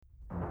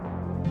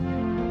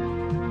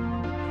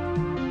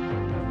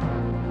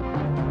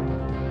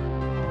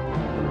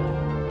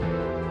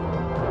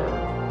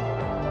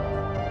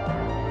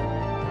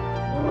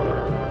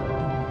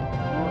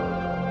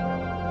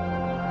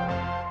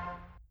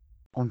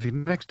the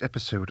next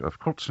episode of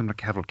Cult Cinema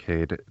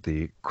Cavalcade,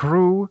 the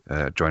crew,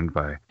 joined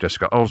by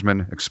Jessica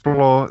Alsman,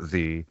 explore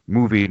the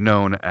movie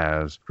known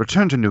as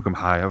Return to Nuke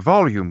High,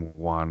 Volume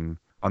 1,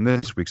 on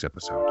this week's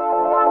episode.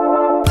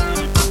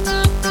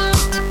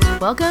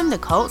 Welcome to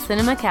Cult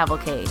Cinema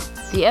Cavalcade.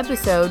 The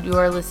episode you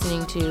are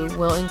listening to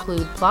will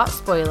include plot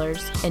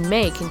spoilers and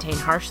may contain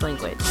harsh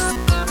language.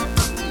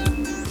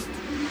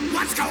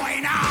 What's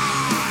going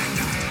on?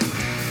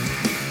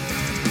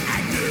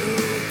 At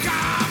Nuke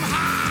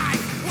High.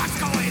 What's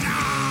going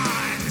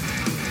on?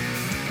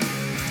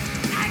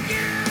 At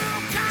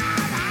Nuke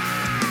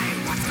High.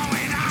 What's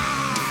going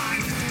on?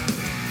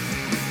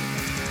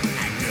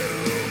 At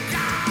Nuke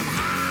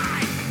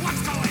High.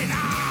 What's going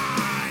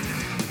on?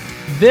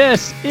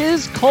 This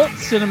is Cult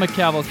Cinema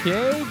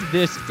Cavalcade.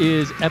 This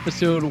is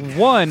episode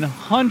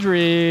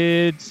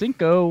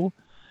 105.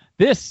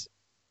 This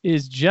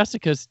is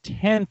Jessica's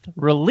 10th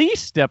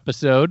released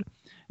episode.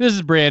 This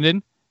is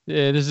Brandon.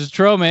 This is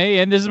Trome,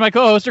 and this is my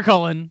co-host,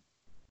 Cullen.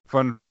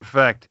 Fun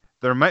fact,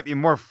 there might be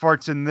more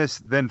farts in this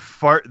than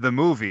Fart the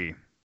movie.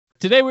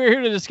 Today we're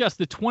here to discuss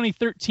the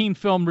 2013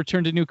 film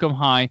Return to Nuke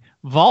High,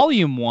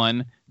 Volume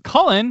 1.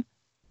 Cullen,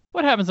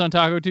 what happens on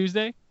Taco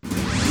Tuesday?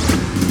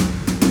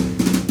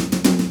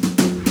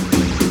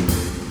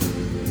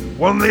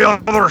 When the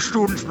other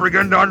students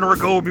begin to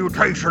undergo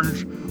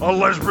mutations, a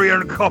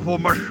lesbian couple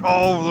must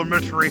solve the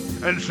mystery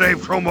and save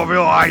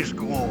Tromaville High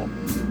School.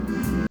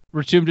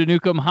 Return to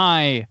Nuke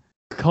High,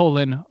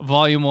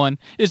 Volume 1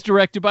 is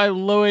directed by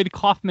Lloyd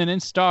Kaufman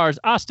and stars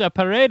Asta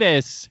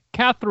Paredes,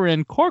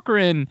 Catherine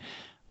Corcoran,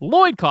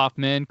 Lloyd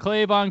Kaufman,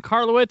 Clavon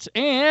Karlowitz,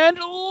 and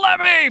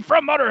Lemmy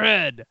from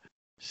Motorhead.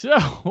 So,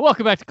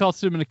 welcome back to Cult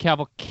Cinema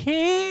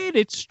Cavalcade.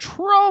 It's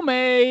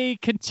Trome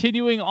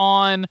continuing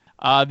on.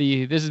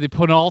 This is the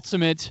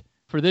penultimate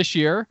for this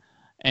year,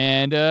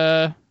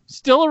 and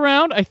still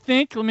around, I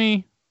think. Let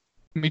me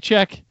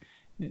check.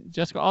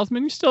 Jessica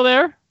Alsman, you still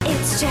there?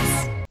 It's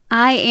just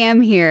I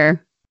am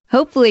here.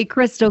 Hopefully,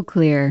 crystal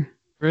clear.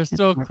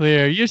 Crystal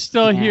clear. You're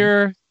still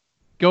here,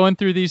 going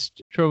through these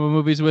trauma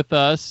movies with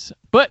us.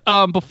 But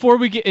before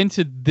we get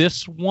into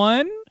this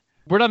one.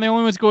 We're not the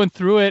only ones going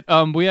through it.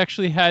 We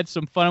actually had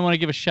some fun. I want to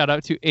give a shout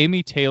out to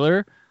Amy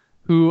Taylor,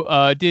 who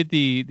did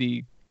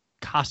the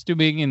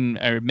costuming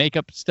and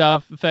makeup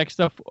stuff, effect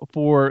stuff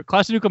for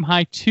Class of Nuke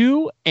High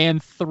 2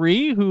 and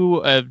 3,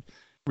 who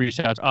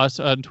reached out to us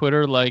on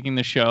Twitter liking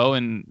the show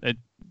and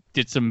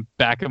did some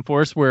back and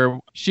forth where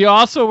she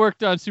also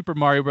worked on Super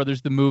Mario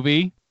Brothers, the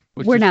movie.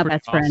 We're now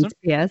best friends,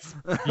 yes.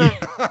 You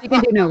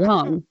can do no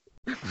wrong.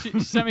 She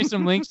sent me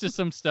some links to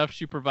some stuff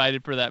she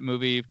provided for that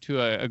movie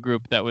to a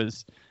group that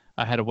was...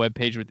 I had a web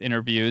page with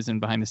interviews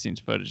and behind the scenes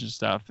footage and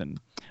stuff, and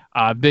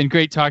been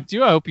great talking to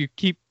you. I hope you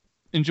keep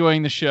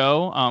enjoying the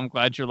show. I'm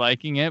glad you're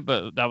liking it,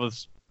 but that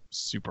was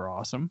super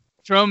awesome.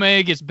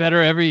 Trome gets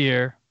better every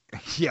year.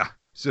 Yeah.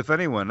 So if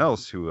anyone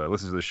else who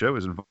listens to the show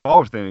is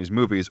involved in these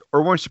movies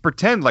or wants to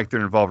pretend like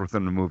they're involved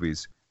within the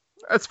movies,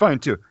 that's fine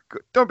too.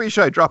 Don't be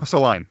shy. Drop us a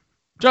line.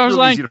 Drop us a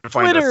line.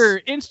 Twitter,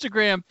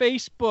 Instagram,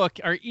 Facebook,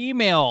 our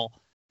email.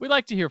 We'd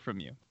like to hear from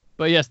you.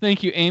 But yes,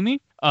 thank you,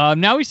 Amy.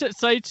 Now we set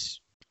sights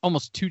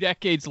almost 2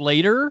 decades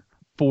later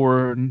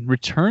for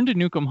Return to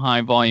Nuke High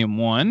Volume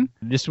 1.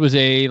 This was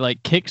a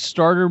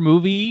Kickstarter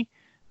movie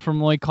from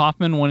Lloyd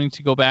Kaufman wanting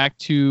to go back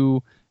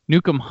to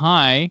Nuke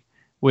High,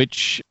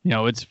 which,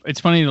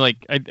 it's funny,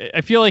 I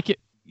feel like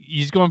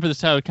he's going for this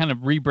title to kind of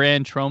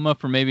rebrand Troma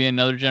for maybe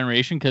another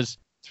generation, because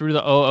through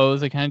the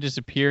OOs, they kind of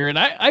disappear. And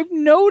I've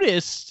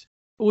noticed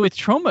with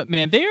Troma,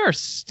 man, they are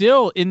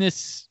still in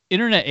this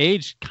internet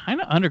age kind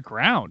of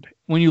underground.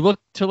 When you look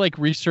to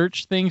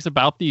research things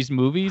about these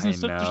movies and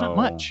stuff, there's not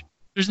much.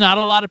 There's not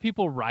a lot of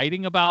people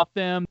writing about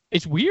them.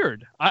 It's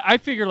weird. I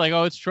figure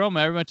it's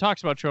Troma. Everyone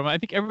talks about Troma. I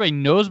think everybody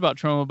knows about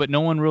Troma, but no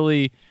one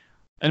really.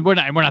 And we're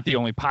not the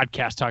only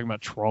podcast talking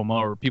about Troma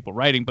or people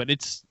writing, but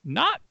it's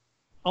not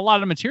a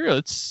lot of material.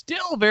 It's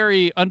still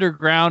very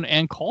underground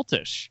and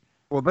cultish.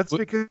 Well, that's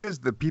because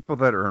the people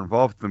that are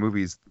involved in the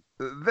movies,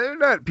 they're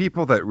not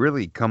people that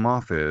really come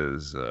off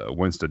as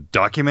wants to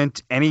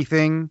document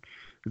anything.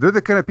 They're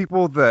the kind of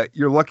people that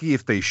you're lucky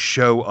if they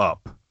show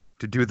up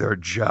to do their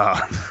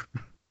job.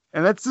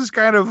 And that's just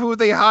kind of who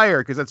they hire,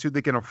 because that's who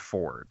they can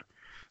afford.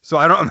 So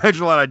I don't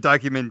imagine a lot of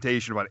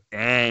documentation about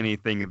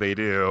anything they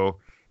do.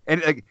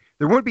 And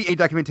there won't be a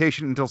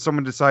documentation until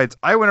someone decides,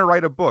 I want to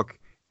write a book,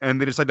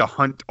 and they decide to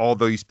hunt all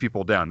those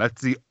people down.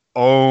 That's the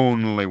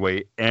only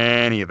way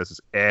any of this is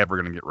ever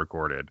going to get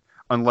recorded.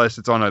 Unless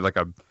it's on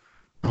a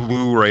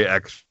Blu-ray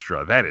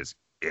extra. That is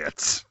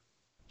it.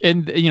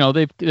 And,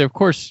 they're of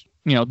course...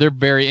 they're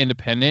very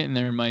independent and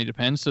their money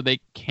depends, so they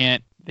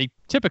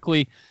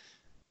typically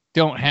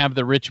don't have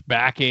the rich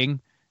backing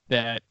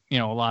that, a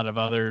lot of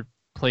other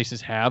places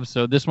have.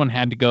 So this one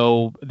had to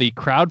go the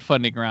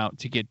crowdfunding route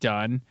to get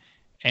done.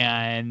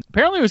 And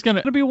apparently it was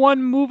going to be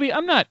one movie.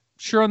 I'm not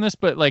sure on this,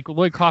 but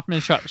Lloyd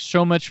Kaufman shot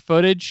so much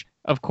footage,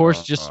 of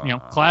course, just,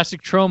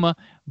 classic Troma.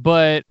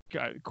 But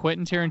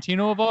Quentin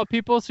Tarantino, of all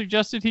people,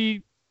 suggested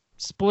he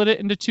split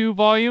it into 2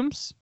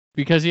 volumes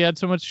because he had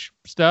so much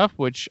stuff,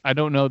 which I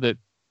don't know that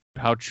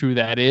how true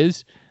that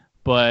is,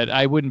 but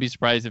I wouldn't be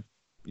surprised if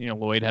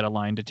Lloyd had a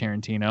line to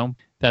Tarantino.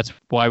 That's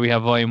why we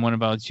have Volume 1 and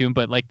Volume 2.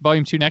 But like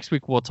Volume 2 next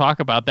week, we'll talk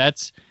about.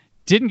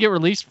 Didn't get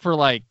released for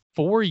like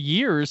 4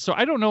 years, so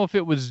I don't know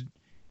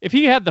if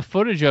he had the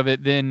footage of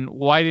it, then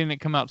why didn't it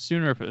come out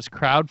sooner if it was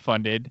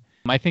crowdfunded?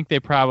 I think they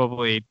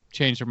probably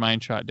changed their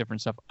mind, shot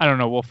different stuff. I don't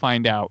know. We'll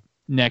find out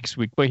next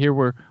week. But here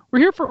we're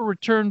here for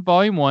Return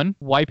Volume 1,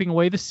 wiping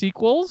away the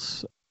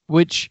sequels,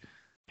 which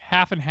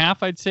half and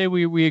half I'd say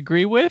we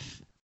agree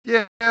with.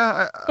 Yeah,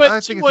 I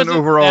think it's an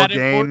overall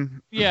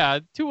gain. Yeah,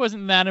 2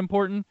 wasn't that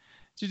important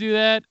to do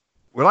that.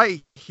 What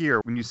I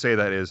hear when you say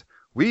that is,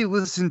 we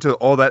listened to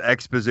all that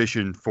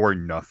exposition for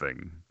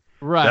nothing.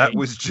 Right. That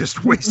was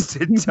just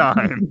wasted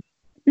time.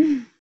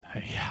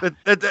 Yeah.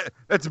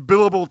 That's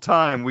billable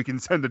time we can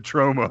send to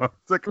Troma.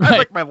 It's like, Right. I'd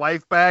like my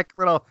life back,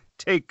 but I'll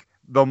take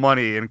the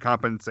money in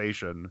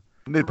compensation.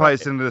 And they'd probably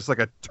send us like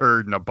a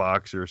turd in a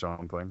box or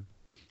something.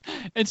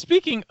 And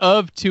speaking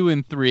of 2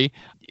 and 3,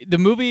 the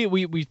movie,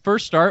 we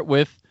first start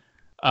with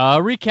a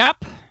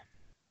recap,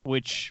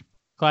 which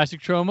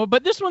classic Troma,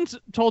 but this one's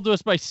told to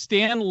us by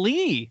Stan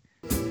Lee.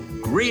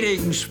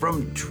 Greetings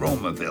from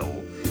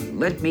Tromaville.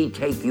 Let me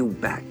take you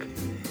back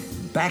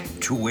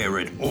to where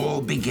it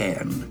all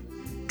began,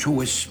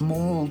 to a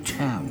small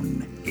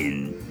town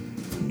in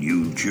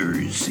New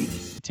Jersey.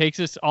 It takes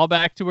us all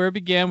back to where it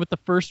began with the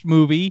first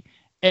movie,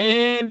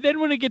 and then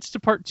when it gets to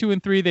part 2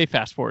 and 3, they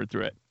fast forward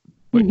through it,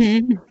 which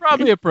is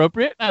probably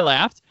appropriate. I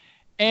laughed.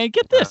 And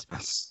get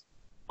this.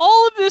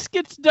 All of this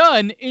gets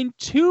done in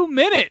 2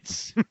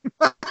 minutes.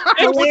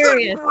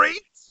 Hilarious.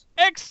 Great.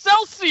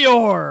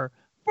 Excelsior!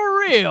 For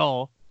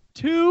real.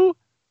 2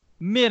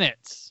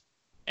 minutes.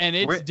 And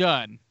it's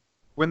done.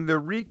 When the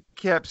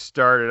recap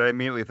started, I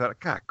immediately thought,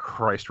 God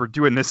Christ, we're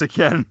doing this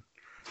again.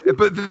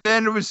 But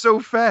then it was so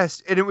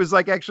fast, and it was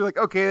like actually like,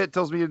 okay, that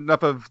tells me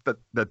enough of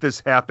that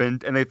this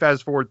happened, and they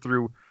fast forward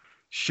through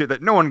shit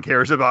that no one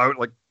cares about.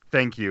 Like,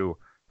 thank you.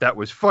 That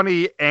was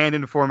funny and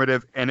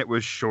informative, and it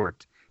was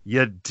short.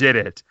 You did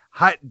it.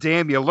 Hot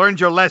damn, you learned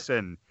your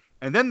lesson.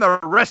 And then the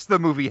rest of the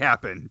movie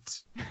happened.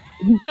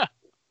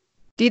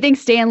 Do you think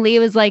Stan Lee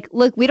was like,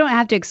 look, we don't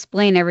have to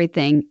explain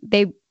everything.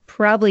 They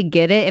probably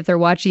get it if they're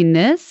watching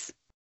this.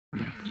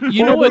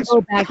 You know what's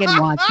go back and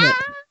watch it.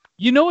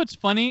 You know what's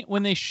funny?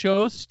 When they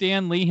show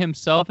Stan Lee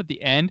himself at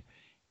the end,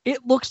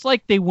 it looks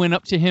like they went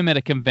up to him at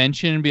a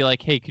convention and be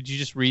like, hey, could you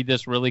just read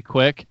this really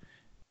quick?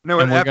 No,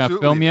 and we're going to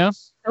film you.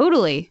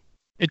 Totally.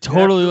 It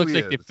totally looks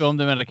absolutely like they filmed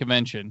him at a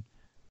convention.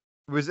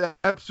 It was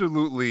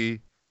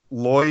absolutely,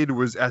 Lloyd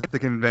was at the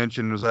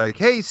convention and was like,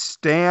 hey,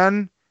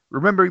 Stan,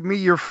 remember me,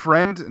 your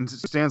friend? And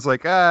Stan's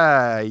like,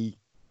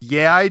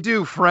 yeah, I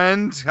do,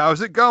 friend. How's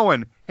it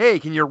going? Hey,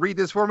 can you read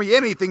this for me?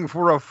 Anything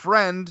for a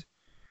friend.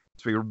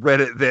 So we read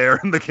it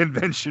there on the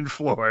convention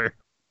floor.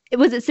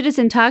 Was it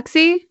Citizen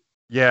Toxie?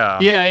 Yeah.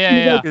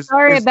 Yeah. Like,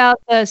 sorry about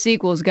the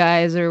sequels,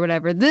 guys, or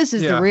whatever. This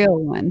is the real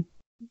one.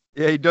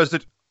 Yeah, he does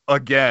it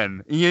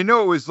again. And you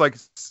know it was like,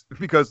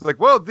 because like,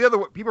 well, the other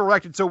people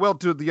reacted so well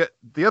to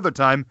the other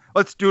time.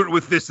 Let's do it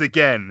with this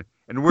again.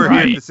 And we're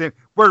here at the same.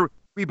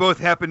 We both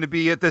happen to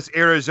be at this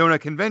Arizona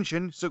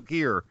convention. So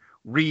here,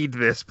 read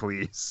this,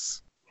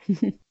 please.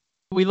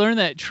 We learned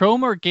that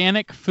Troma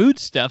Organic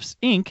Foodstuffs,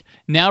 Inc.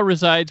 now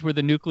resides where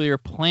the nuclear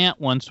plant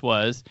once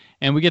was,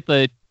 and we get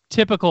the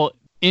typical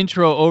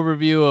intro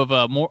overview of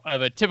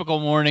a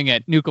typical morning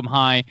at Nuke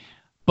High,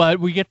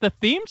 but we get the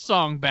theme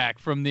song back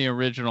from the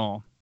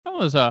original. That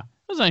was a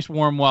nice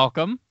warm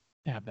welcome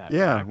to have that.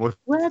 Yeah. back.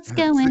 What's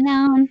going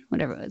on?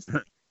 Whatever it was.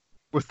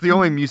 Was the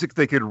only music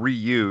they could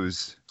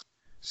reuse.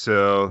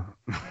 So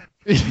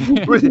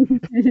it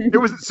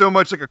wasn't so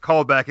much like a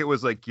callback. It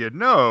was like, it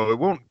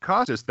won't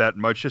cost us that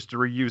much just to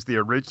reuse the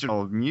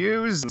original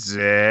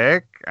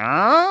music.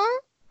 Huh?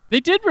 They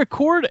did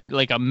record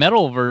like a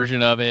metal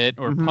version of it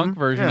or punk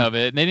version of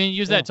it, and they didn't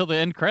use that till the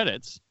end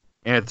credits.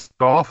 And it's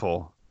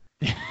awful.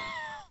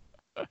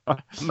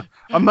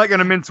 I'm not going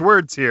to mince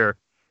words here.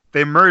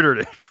 They murdered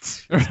it.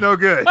 It's no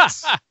good.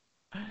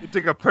 They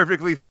took a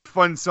perfectly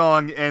fun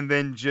song and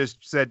then just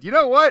said, you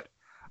know what?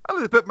 I'm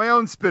going to put my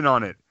own spin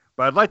on it.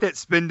 But I'd like that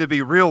spin to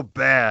be real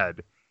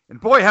bad. And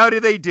boy, howdy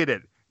they did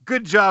it.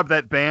 Good job,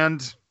 that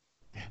band.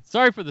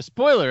 Sorry for the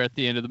spoiler at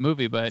the end of the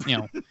movie, but,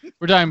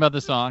 we're talking about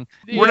the song.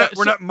 We're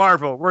not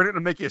Marvel. We're going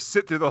to make you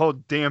sit through the whole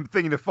damn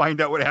thing to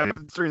find out what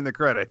happens during the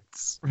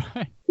credits.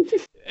 Right.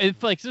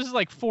 It's like, this is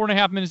like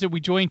 4.5 minutes that we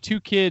join 2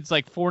 kids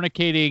like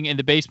fornicating in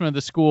the basement of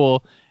the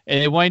school,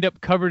 and they wind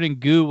up covered in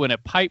goo when a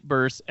pipe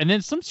bursts, and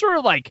then some sort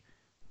of like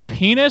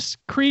penis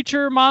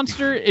creature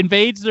monster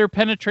invades their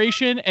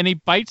penetration, and he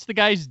bites the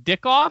guy's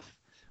dick off,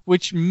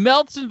 which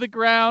melts into the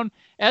ground,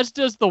 as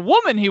does the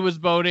woman he was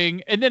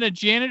boning. And then a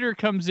janitor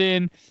comes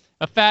in,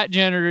 a fat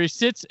janitor. He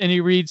sits and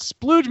he reads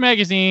Splooge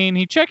magazine.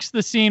 He checks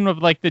the scene of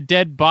like the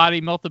dead body,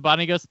 melted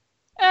body. He goes,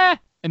 and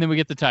then we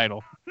get the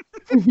title.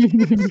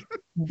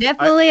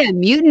 Definitely a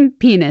mutant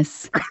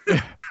penis.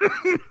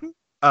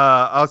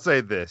 I'll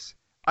say this.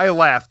 I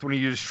laughed when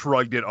he just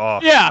shrugged it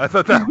off. Yeah. I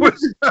thought that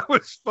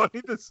was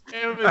funny. This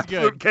It was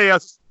good.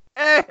 chaos.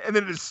 And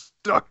then it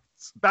starts.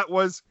 That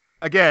was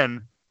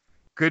again,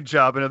 good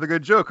job. Another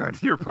good joke on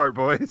your part,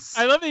 boys.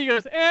 I love that he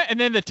goes, and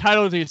then the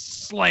title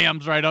just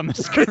slams right on the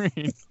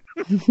screen.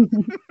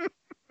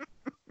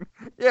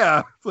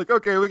 Yeah, it's like,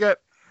 okay, we got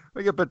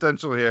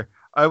potential here.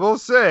 I will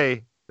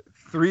say,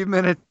 3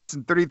 minutes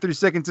and 33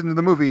 seconds into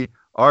the movie,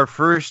 our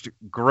first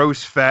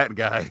gross fat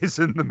guy is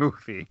in the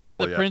movie.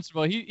 The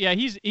principal,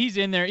 he's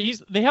in there.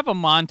 They have a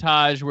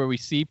montage where we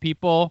see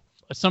people.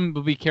 Some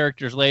will be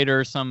characters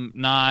later, some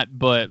not.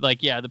 But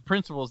the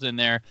principal's in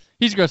there.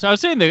 He's gross. I was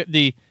saying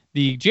the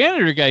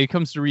janitor guy who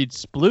comes to read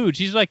Splooge,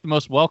 he's like the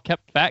most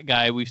well-kept fat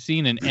guy we've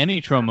seen in any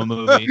trauma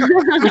movie.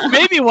 Which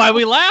may be why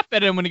we laugh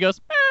at him when he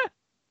goes,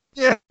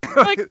 Yeah,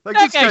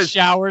 that guy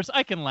showers.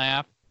 I can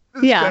laugh.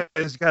 This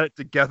guy's got it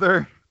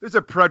together. There's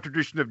a proud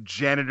tradition of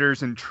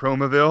janitors in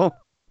Tromaville.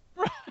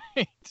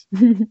 Right.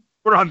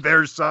 We're on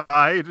their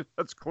side.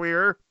 That's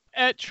clear.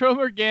 At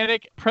Trauma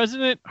Organic,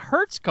 President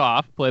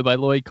Hertzkopf, played by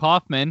Lloyd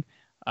Kaufman,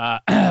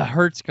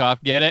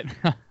 Hertzkopf, get it?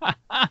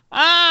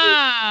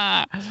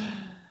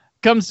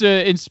 Comes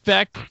to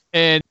inspect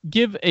and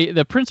give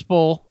the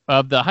principal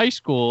of the high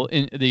school,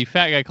 the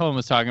fat guy Colin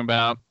was talking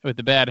about with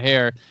the bad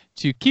hair,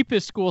 to keep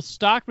his school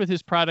stocked with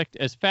his product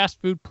as fast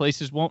food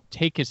places won't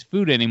take his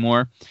food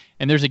anymore.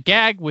 And there's a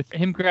gag with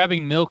him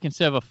grabbing milk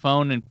instead of a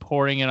phone and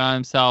pouring it on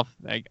himself.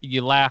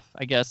 You laugh,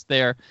 I guess,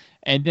 there.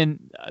 And then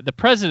the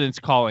president's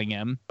calling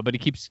him, but he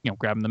keeps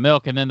grabbing the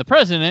milk. And then the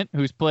president,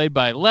 who's played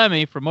by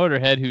Lemmy from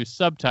Motorhead, who's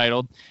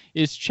subtitled,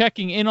 is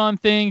checking in on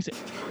things.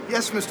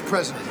 Yes, Mr.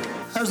 President.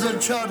 How's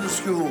that charter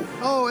school?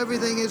 Oh,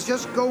 everything is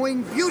just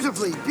going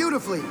beautifully,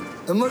 beautifully.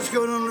 And what's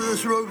going on with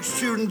this rogue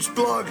students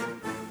blog?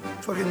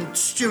 Fucking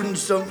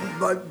students don't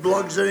write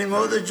blogs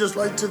anymore. They just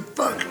like to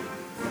fuck.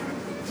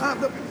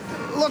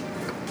 Look,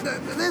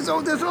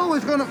 there's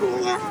always going to...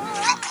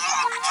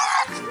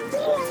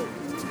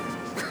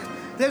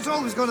 There's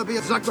always going to be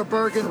a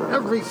Zuckerberg in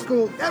every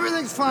school.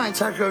 Everything's fine.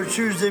 Taco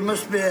Tuesday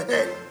must be a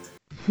hit.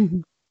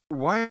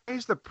 Why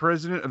is the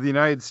President of the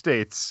United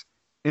States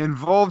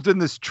involved in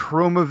this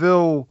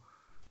Tromaville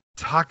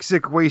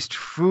toxic waste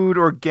food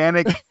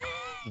organic?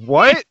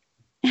 What?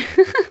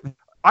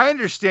 I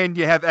understand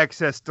you have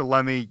access to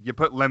Lemmy. You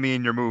put Lemmy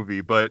in your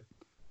movie, but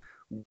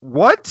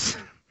what?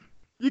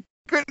 You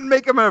couldn't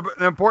make him an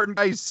important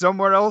guy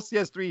somewhere else? He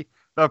has to be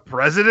the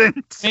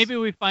president? Maybe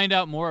we find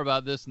out more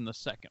about this in the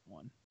second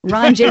one.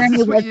 Ron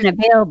Jeremy wasn't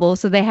available,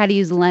 so they had to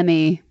use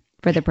Lemmy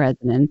for the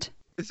president.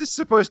 Is this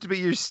supposed to be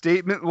your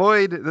statement,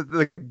 Lloyd, that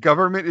the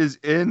government is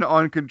in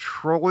on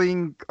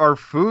controlling our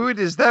food?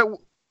 Is that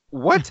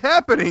what's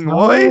happening,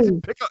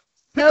 Lloyd? Pick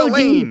a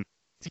lane.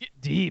 Let's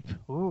get deep.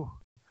 Ooh.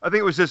 I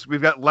think it was just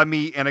we've got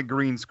Lemmy and a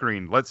green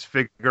screen. Let's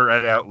figure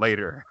it out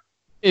later.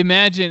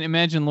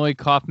 Imagine Lloyd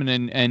Kaufman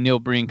and Neil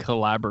Breen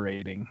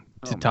collaborating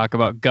to talk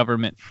about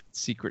government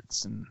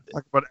secrets and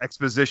talk about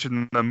exposition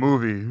in the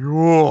movie.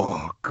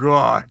 Oh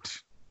God!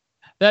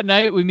 That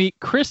night we meet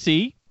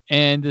Chrissy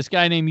and this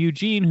guy named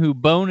Eugene who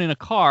bone in a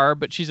car,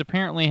 but she's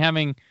apparently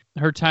having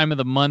her time of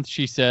the month,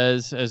 she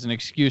says, as an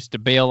excuse to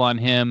bail on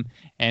him,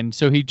 and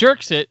so he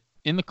jerks it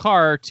in the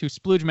car to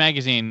Splooge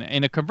magazine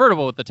in a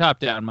convertible with the top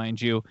down,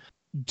 mind you.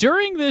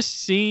 During this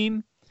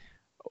scene,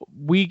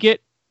 we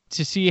get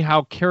to see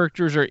how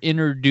characters are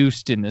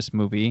introduced in this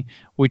movie,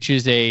 which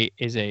is a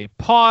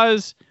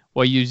pause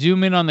while you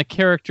zoom in on the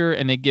character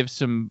and they give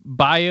some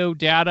bio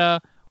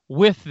data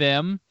with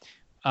them,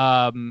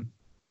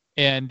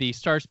 and the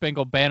Star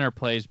Spangled Banner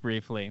plays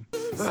briefly.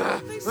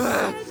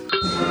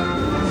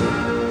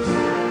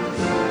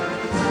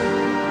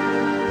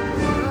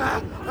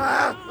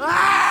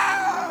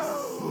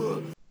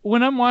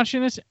 When I'm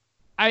watching this,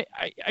 I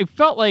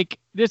felt like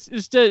this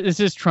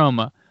is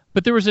trauma,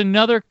 but there was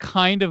another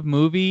kind of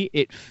movie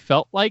it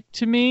felt like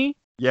to me.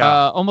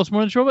 Yeah. Almost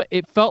more than trauma.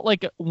 It felt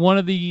like one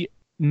of the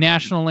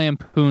National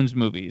Lampoon's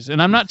movies.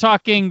 And I'm not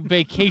talking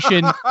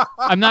Vacation.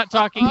 I'm not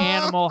talking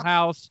Animal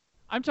House.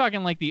 I'm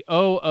talking like the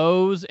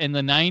OOs in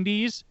the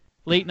 90s,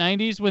 late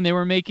 90s, when they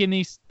were making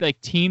these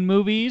like teen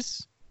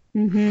movies.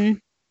 Mm-hmm.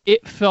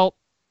 It felt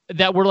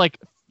that were like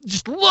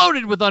just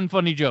loaded with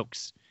unfunny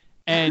jokes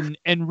and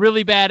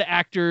really bad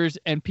actors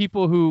and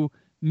people who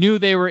knew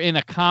they were in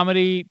a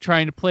comedy,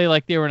 trying to play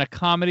like they were in a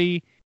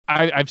comedy.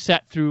 I've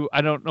sat through,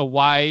 I don't know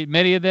why,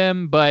 many of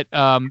them, but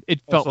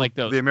it felt also, like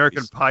those. The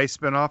American Pie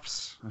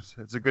spinoffs.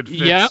 It's a good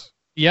fit.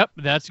 Yep,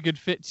 that's a good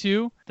fit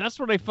too. That's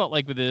what I felt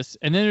like with this.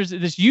 And then there's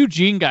this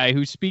Eugene guy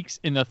who speaks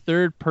in the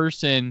third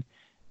person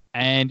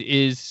and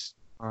is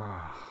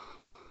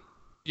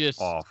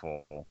just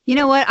awful. You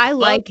know what? I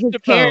like his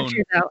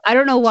character though. I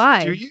don't know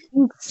why. Do you,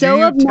 He's so do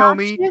you obnoxious. tell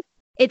me?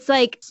 It's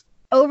like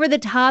over the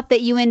top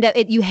that you end up,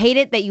 you hate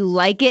it, that you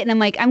like it. And I'm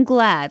like, I'm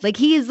glad. Like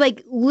he is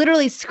like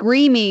literally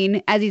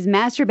screaming as he's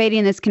masturbating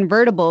in this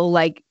convertible.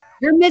 Like,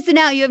 you're missing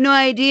out. You have no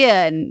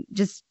idea. And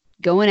just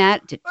going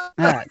at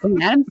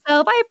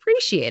himself. I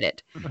appreciate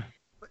it.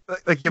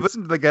 Like you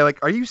listen to the guy like,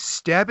 are you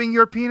stabbing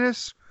your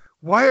penis?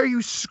 Why are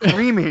you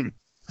screaming?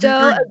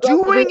 So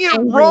You're doing it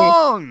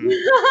wrong.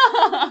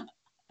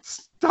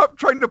 Stop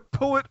trying to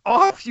pull it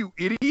off, you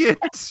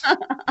idiot.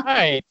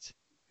 right.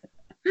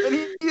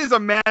 And he is a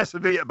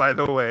massive idiot, by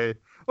the way.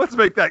 Let's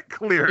make that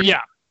clear.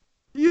 Yeah.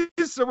 He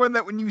is someone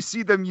that when you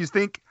see them, you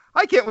think,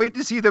 I can't wait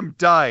to see them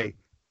die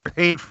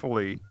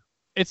painfully.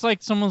 It's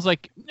like someone's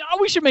like, no,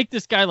 we should make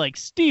this guy like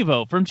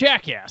Steve-O from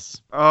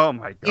Jackass. Oh,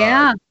 my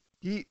God.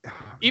 Yeah.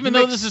 Even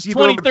though this is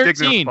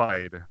 2013.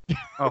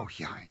 Oh,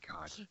 yeah, my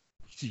God.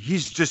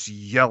 He's just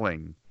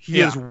yelling. He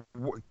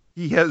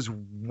has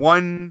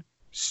one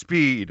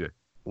speed.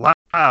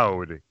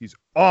 Loud. He's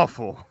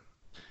awful.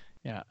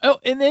 Yeah. Oh,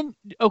 and then,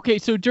 okay,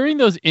 so during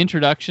those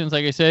introductions,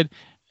 like I said,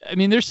 I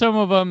mean, there's some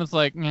of them, it's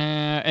like, nah,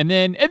 and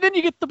then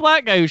you get the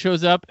black guy who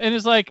shows up, and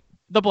it's like,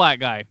 the black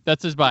guy.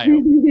 That's his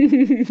bio.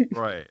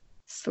 Right.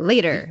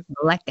 Slater,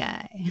 black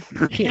guy.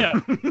 Yeah.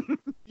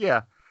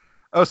 Yeah.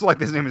 I also like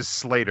his name is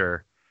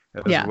Slater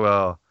as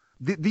well.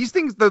 These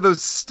things, though,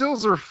 those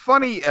stills are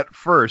funny at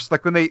first.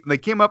 Like when they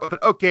came up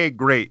with, okay,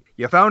 great.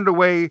 You found a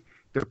way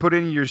to put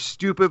in your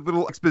stupid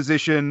little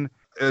exposition,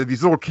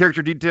 these little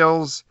character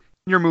details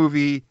in your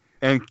movie,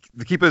 and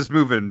to keep us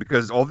moving,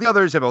 because all the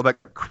others have all that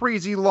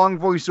crazy long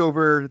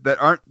voiceover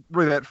that aren't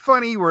really that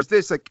funny, whereas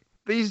this, like,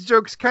 these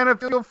jokes kind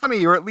of feel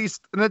funny, or at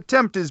least an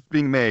attempt is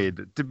being made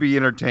to be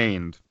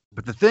entertained.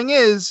 But the thing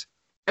is,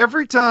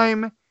 every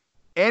time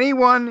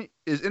anyone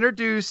is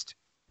introduced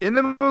in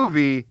the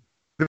movie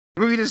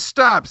just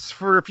stops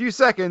for a few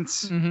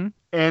seconds,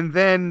 and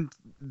then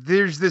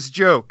there's this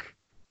joke.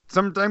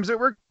 Sometimes it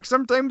works,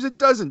 sometimes it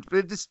doesn't,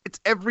 but it's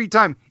every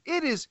time.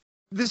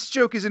 This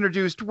joke is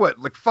introduced,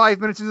 like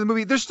 5 minutes into the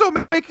movie? They're still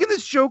making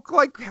this joke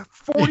like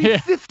 40,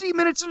 50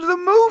 minutes into the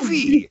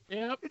movie.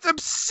 Yep. It's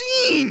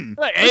obscene.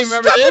 Like, hey,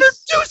 remember Stop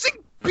this?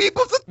 introducing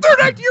people to the third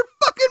act of your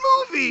fucking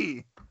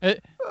movie. Has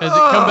it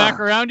come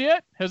back around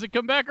yet? Has it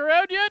come back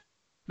around yet?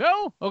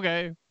 No?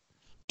 Okay.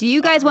 Do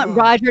you guys want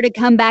Roger to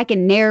come back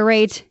and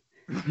narrate?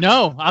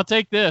 No, I'll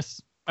take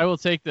this. I will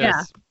take this.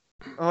 Yeah.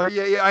 Oh,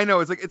 yeah, I know.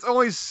 It's like, it's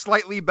always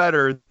slightly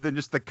better than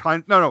just the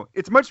No,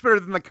 it's much better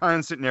than the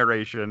constant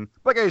narration.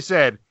 Like I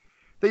said,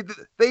 they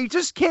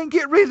just can't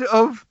get rid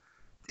of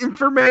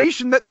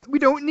information that we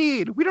don't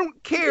need. We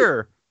don't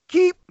care.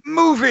 Keep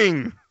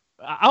moving.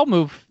 I'll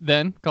move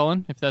then,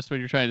 Colin, if that's what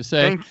you're trying to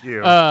say. Thank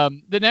you.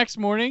 The next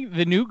morning,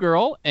 the new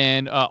girl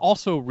and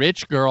also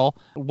rich girl,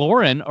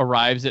 Lauren,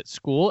 arrives at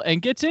school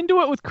and gets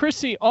into it with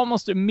Chrissy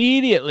almost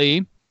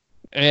immediately.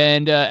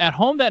 And at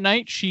home that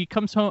night, she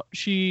comes home.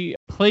 She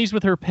plays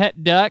with her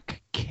pet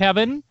duck,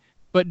 Kevin.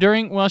 But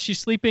while she's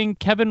sleeping,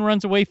 Kevin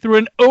runs away through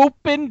an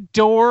open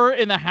door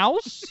in the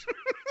house.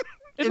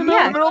 in the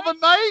middle of the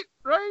night,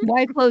 right?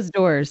 Why closed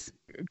doors?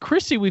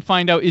 Chrissy, we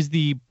find out, is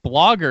the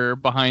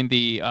blogger behind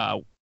the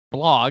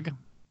blog.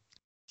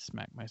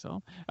 Smack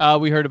myself.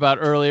 We heard about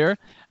earlier.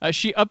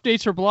 She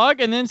updates her blog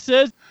and then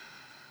says,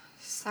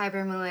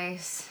 cyber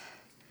malaise,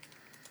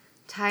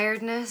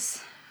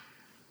 tiredness,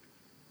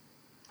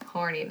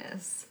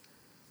 horniness.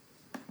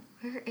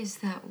 Where is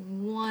that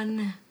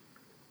one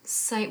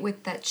site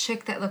with that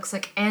chick that looks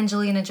like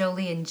Angelina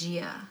Jolie and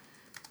Gia?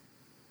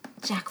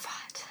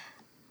 Jackpot.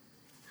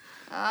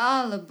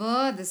 All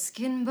aboard the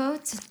skin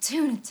boat to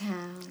Tuna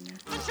Town.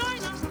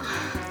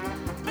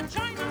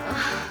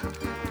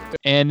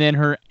 And then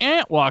her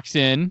aunt walks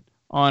in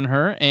on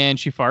her and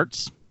she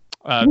farts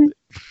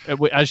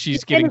as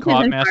she's getting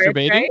caught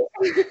masturbating.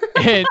 Farts,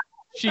 right? And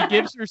she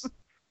gives her...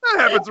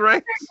 That happens,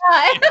 right?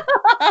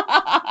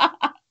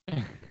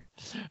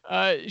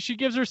 She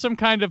gives her some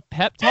kind of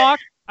pep talk.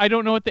 I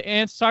don't know what the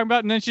aunt's talking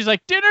about. And then she's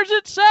like, dinner's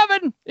at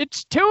 7.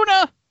 It's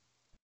tuna.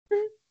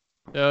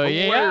 So,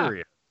 yeah.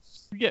 You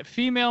get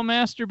female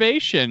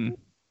masturbation.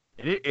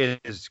 It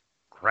is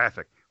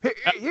graphic.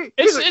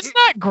 It's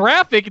not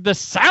graphic. The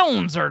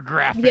sounds are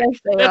graphic. Yes,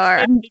 they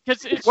are.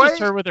 Because it's just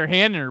her with her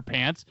hand in her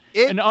pants.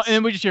 And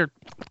then we just hear...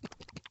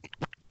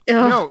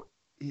 No,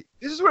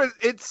 this is what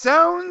it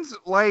sounds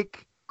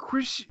like.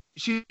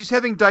 She's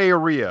having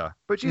diarrhea,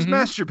 but she's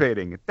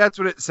masturbating. That's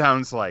what it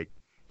sounds like.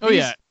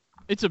 Yeah.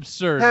 It's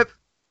absurd.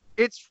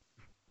 It's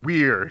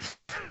weird.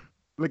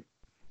 Like,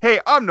 hey,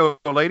 I'm no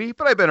lady,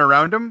 but I've been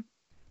around them.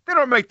 They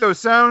don't make those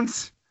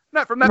sounds.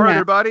 Not from that part of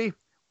their body.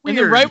 Weird. And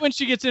then right when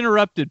she gets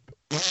interrupted.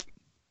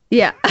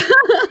 Yeah.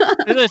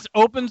 This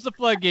opens the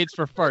floodgates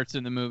for farts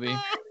in the movie.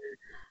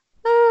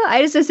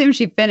 I just assumed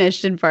she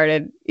finished and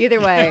farted.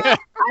 Either way, I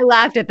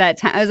laughed at that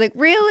time. I was like,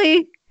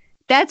 really?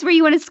 That's where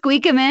you want to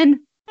squeak them in?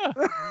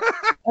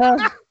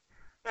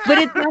 But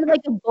it's kind of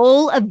like a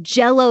bowl of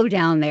Jello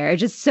down there.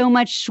 It's just so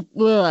much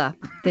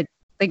that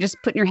they just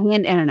put in your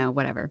hand. I don't know,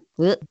 whatever.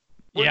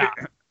 Yeah.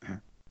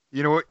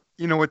 You know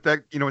what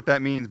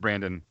that means,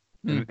 Brandon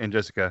and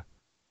Jessica.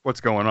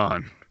 What's going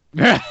on?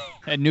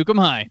 At Nuke 'em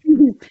High.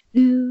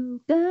 Nuke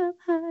 'em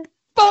High.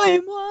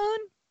 Volume 1.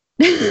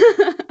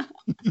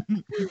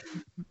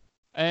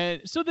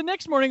 And so the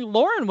next morning,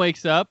 Lauren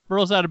wakes up,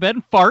 rolls out of bed,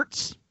 and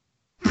farts.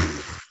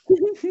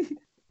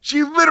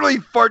 She literally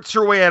farts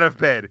her way out of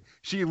bed.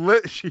 She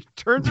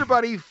turns her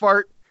body,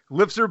 fart,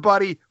 lifts her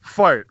body,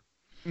 fart.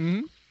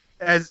 Mm-hmm.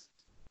 As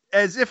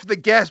if the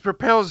gas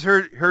propels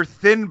her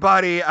thin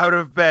body out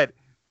of bed.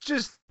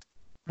 Just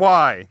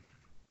why?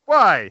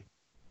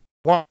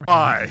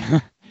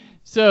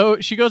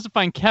 So she goes to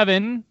find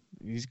Kevin.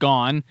 He's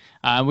gone.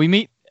 We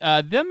meet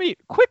them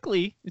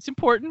quickly. It's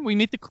important. We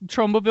meet the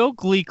Tromaville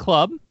Glee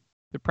Club.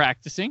 They're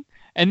practicing.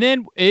 And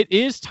then it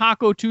is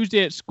Taco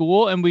Tuesday at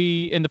school, and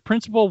the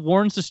principal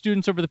warns the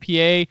students over the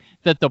PA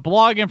that the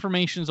blog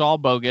information is all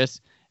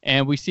bogus.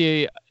 And we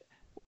see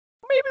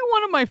maybe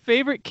one of my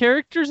favorite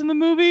characters in the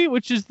movie,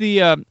 which is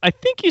I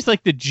think he's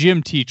like the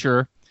gym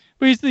teacher,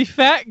 but he's the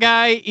fat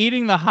guy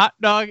eating the hot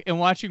dog and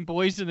watching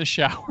boys in the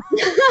shower.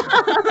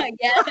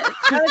 Yes.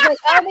 I was like,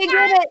 oh, they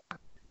did it.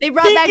 They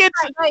brought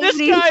this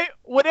guy,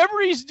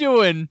 whatever he's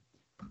doing,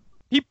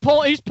 he's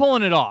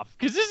pulling it off.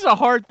 Because this is a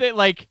hard thing.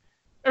 Like,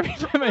 every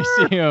time I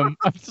see him,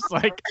 I'm just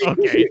like,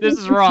 okay, this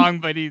is wrong,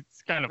 but he's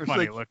kind of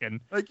funny looking.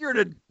 Like, you're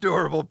an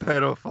adorable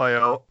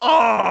pedophile.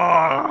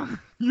 Oh,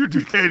 you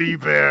teddy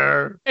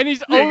bear. And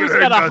he's always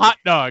got a hot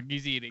dog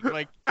he's eating.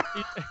 Like,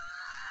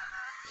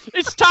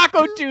 it's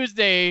Taco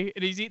Tuesday,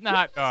 and he's eating the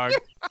hot dog.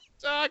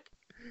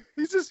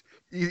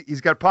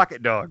 He's got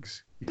pocket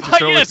dogs.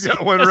 Yes,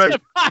 got one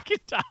right.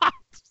 Pocket dogs.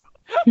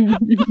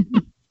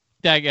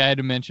 That guy had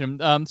to mention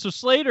him. So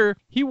Slater,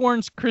 he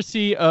warns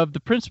Chrissy of the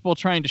principal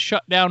trying to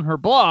shut down her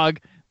blog,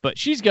 but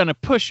she's going to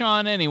push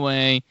on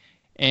anyway.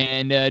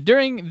 And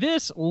during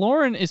this,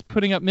 Lauren is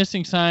putting up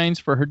missing signs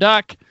for her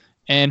duck,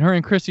 and her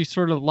and Chrissy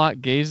sort of lock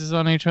gazes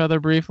on each other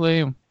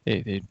briefly.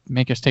 They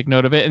make us take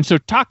note of it. And so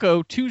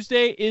Taco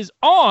Tuesday is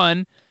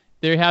on.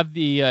 They have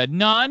the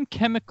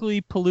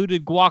non-chemically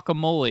polluted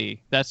guacamole.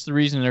 That's the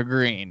reason they're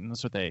green.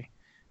 That's what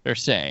they're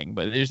saying.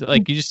 But there's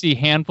like, you just see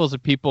handfuls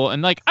of people,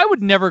 and like, I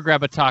would never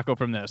grab a taco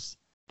from this.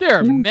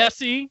 They're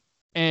messy,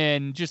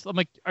 and just, I'm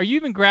like, are you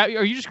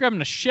just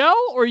grabbing a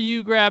shell, or are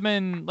you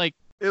grabbing like?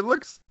 It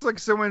looks like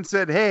someone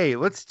said, hey,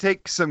 let's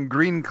take some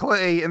green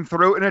clay and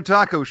throw it in a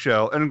taco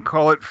shell and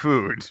call it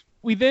food.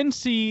 We then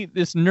see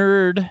this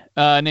nerd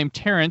named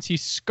Terrence.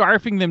 He's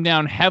scarfing them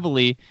down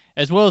heavily,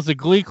 as well as the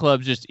Glee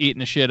Club's just eating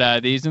the shit out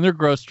of these, and they're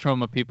gross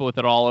trauma people with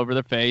it all over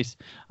their face.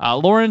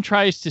 Lauren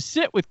tries to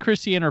sit with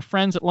Chrissy and her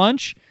friends at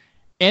lunch,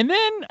 and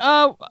then,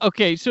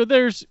 so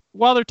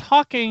while they're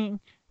talking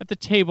at the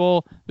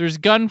table, there's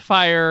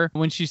gunfire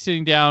when she's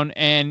sitting down,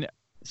 and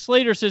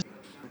Slater says,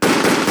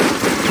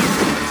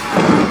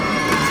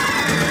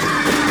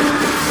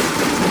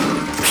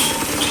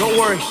 "Don't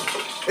worry.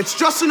 It's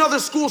just another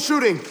school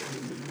shooting.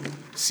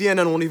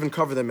 CNN won't even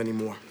cover them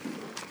anymore.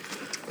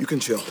 You can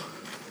chill."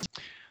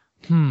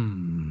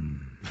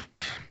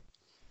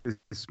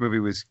 This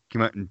movie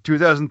came out in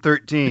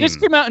 2013. This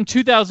came out in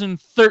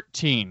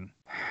 2013.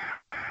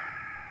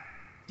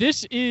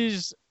 This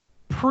is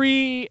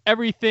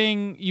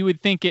pre-everything you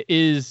would think it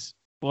is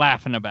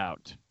laughing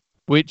about,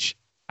 which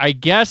I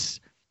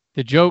guess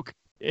the joke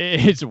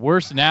is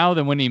worse now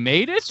than when he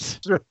made it.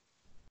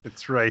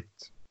 That's right.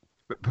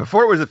 But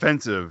before it was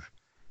offensive,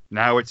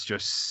 now it's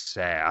just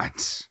sad.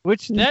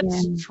 Which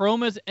that's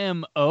Trauma's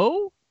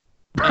MO.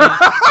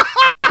 I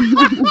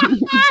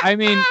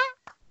mean,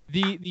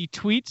 the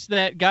tweets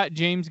that got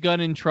James Gunn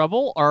in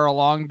trouble are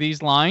along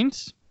these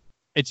lines.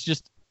 It's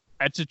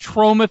a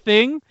Trauma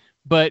thing,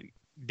 but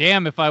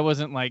damn if I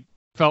wasn't like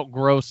felt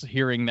gross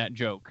hearing that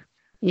joke.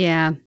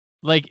 Yeah.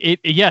 Like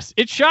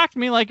it shocked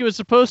me like it was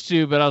supposed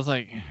to, but I was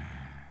like,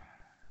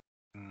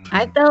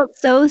 I felt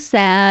so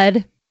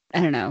sad.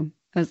 I don't know.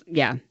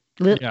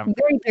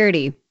 Very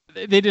dirty.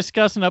 They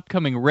discuss an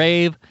upcoming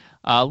rave.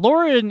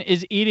 Lauren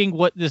is eating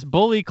what this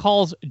bully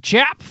calls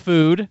Jap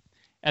food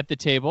at the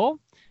table.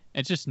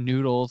 It's just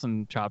noodles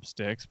and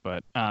chopsticks,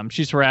 but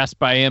she's harassed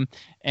by him,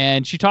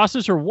 and she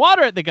tosses her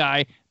water at the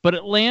guy, but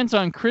it lands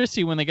on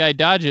Chrissy when the guy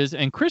dodges,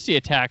 and Chrissy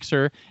attacks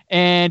her,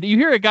 and you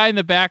hear a guy in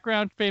the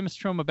background, famous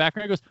Trauma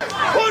background, goes,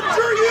 "Punch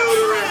your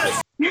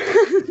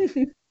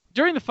uterus!"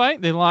 During the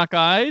fight, they lock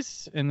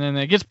eyes, and then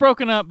it gets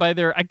broken up by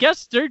their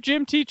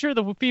gym teacher.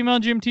 The female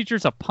gym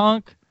teacher's a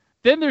punk.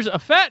 Then there's a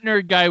fat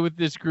nerd guy with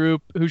this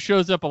group who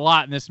shows up a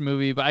lot in this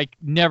movie, but I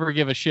never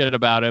give a shit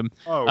about him.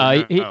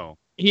 No.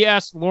 He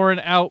asks Lauren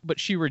out, but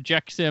she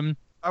rejects him.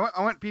 I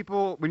want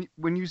people,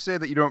 when you say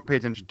that you don't pay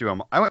attention to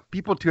him, I want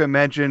people to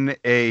imagine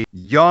a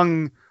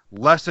young,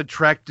 less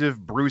attractive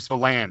Bruce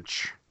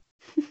Valanche.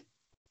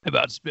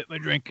 About to spit my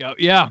drink out.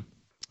 Yeah.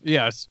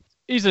 Yes.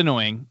 He's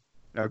annoying.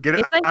 Now get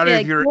it out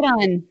of your...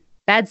 on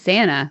Bad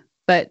Santa,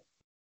 but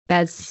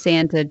Bad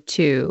Santa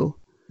 2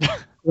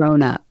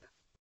 grown up.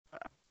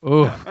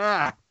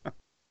 Oh.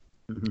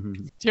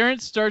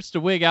 Terrence starts to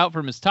wig out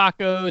from his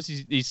tacos.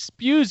 He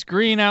spews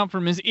green out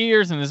from his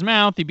ears and his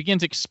mouth. He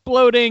begins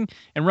exploding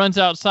and runs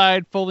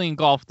outside, fully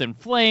engulfed in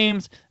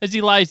flames. As he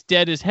lies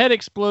dead, his head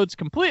explodes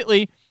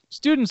completely.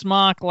 Students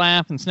mock,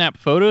 laugh, and snap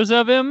photos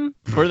of him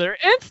for their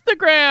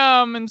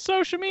Instagram and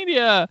social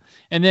media.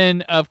 And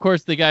then, of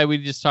course, the guy we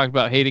just talked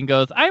about hating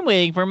goes, "I'm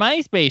waiting for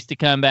MySpace to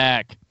come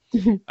back."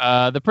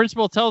 The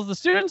principal tells the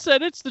students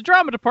that it's the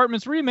drama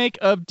department's remake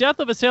of Death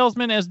of a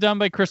Salesman as done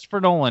by Christopher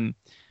Nolan.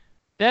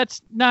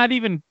 That's not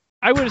even,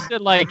 I would have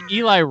said like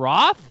Eli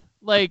Roth,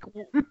 like,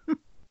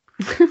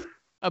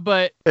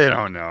 but I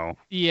don't know.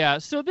 Yeah.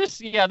 So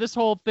this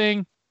whole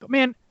thing,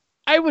 man,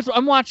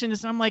 I'm watching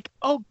this and I'm like,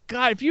 oh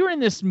God, if you were in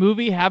this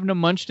movie having to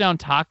munch down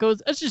tacos,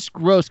 that's just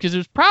gross because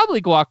there's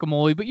probably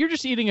guacamole, but you're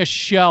just eating a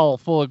shell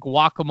full of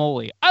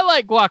guacamole. I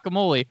like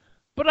guacamole,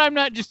 but I'm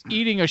not just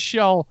eating a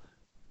shell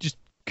just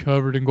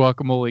covered in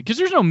guacamole because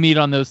there's no meat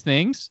on those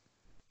things.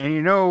 And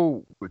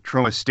with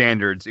Troma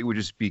standards, it would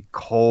just be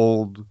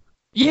cold,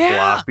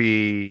 Yeah.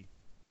 floppy,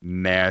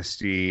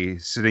 nasty,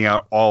 sitting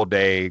out all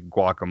day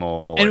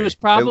guacamole. And it was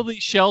probably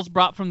shells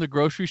brought from the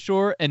grocery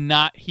store and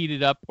not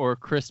heated up or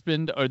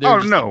crispened, or they're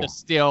just like,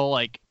 still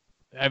like,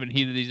 I haven't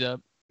heated these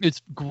up.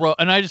 It's gross.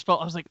 And I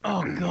was like,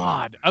 oh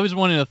God. I was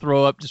wanting to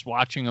throw up just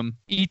watching them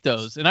eat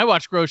those. And I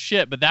watched gross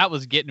shit, but that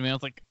was getting me.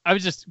 I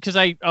was just, because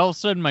all of a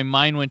sudden my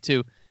mind went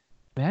to,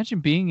 imagine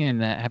being in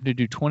that, having to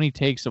do 20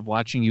 takes of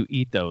watching you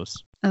eat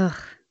those. Ugh.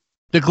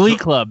 The Glee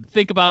Club.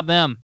 Think about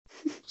them.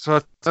 So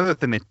that's another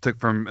thing they took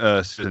from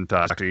Citizen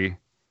Taxi.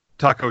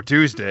 Taco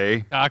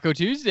Tuesday. Taco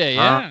Tuesday,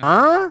 yeah.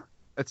 Huh?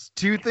 That's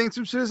two things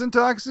from Citizen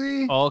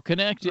Taxi? All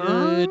connected.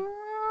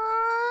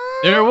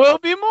 There will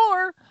be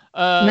more.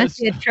 Must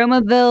be a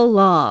Tromaville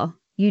law.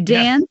 You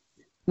dance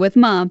with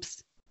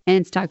mops,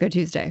 and it's Taco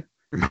Tuesday.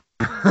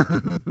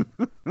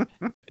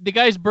 The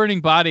guy's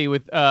burning body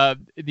with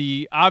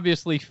the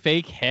obviously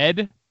fake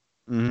head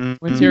when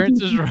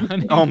Terrence is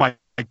running. Oh my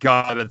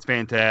God, that's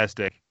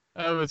fantastic.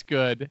 That was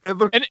good. It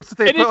looks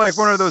they put like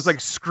one of those like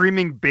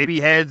screaming baby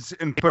heads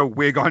and put a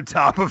wig on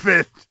top of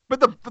it. But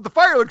the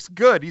fire looks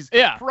good. He's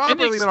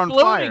properly lit on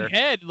fire. The exploding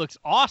head looks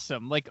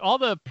awesome. Like all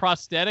the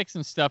prosthetics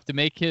and stuff to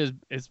make his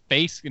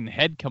face and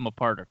head come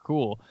apart are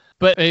cool.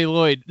 But hey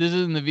Lloyd, this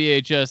is in the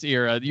VHS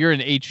era. You're in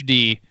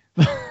HD.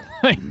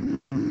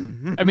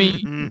 I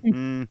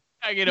mean,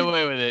 I get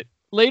away with it.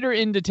 Later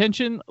in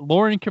detention,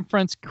 Lauren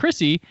confronts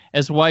Chrissy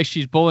as why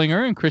she's bullying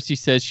her, and Chrissy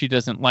says she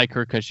doesn't like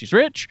her because she's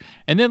rich.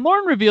 And then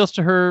Lauren reveals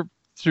to her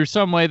through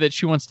some way that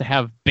she wants to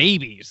have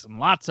babies, and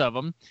lots of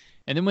them.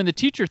 And then when the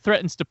teacher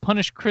threatens to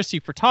punish Chrissy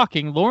for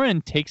talking,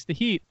 Lauren takes the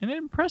heat, and it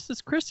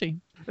impresses Chrissy.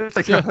 It's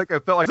like, I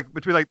felt like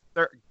between like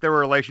their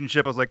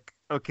relationship, I was like,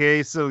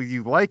 okay, so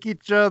you like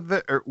each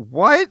other, or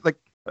what? Like,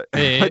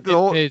 hey, like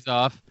it pays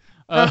off.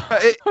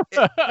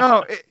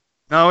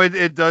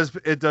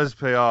 It does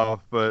pay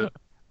off, but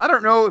I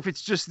don't know if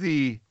it's just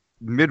the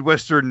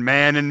Midwestern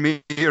man in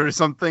me or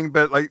something,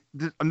 but like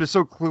I'm just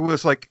so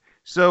clueless. Like,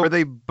 so are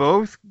they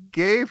both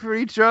gay for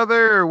each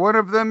other, or one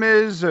of them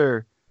is,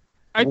 or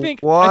I think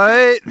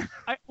what?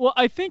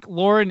 I think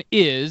Lauren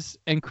is,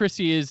 and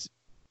Chrissy is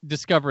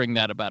discovering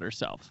that about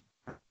herself.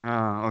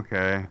 Oh,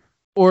 okay.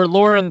 Or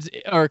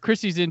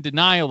Chrissy's in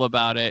denial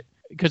about it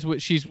because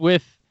she's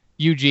with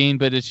Eugene,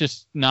 but it's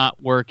just not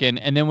working.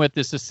 And then with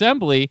this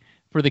assembly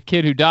for the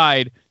kid who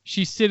died,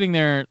 she's sitting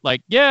there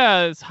like,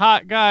 yeah, it's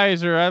hot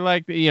guys, or I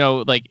like,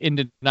 like in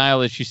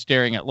denial as she's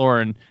staring at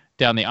Lauren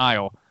down the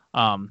aisle.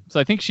 So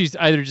I think she's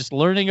either just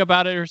learning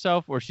about it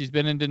herself or she's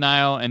been in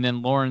denial. And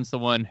then Lauren's the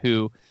one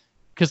who,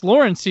 because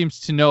Lauren seems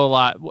to know a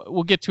lot.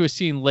 We'll get to a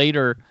scene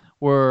later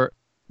where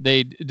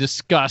they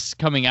discuss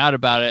coming out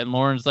about it. And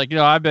Lauren's like,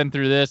 I've been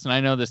through this and I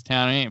know this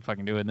town. I ain't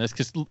fucking doing this.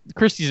 Because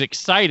Christy's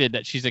excited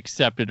that she's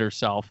accepted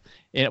herself.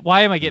 And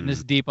why am I getting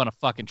this deep on a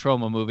fucking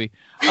trauma movie?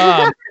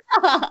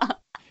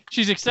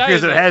 She's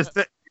excited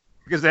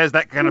because it has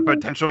that kind of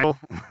potential.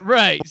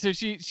 Right. So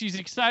she's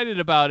excited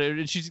about it,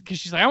 and she's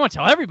like, I want to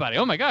tell everybody.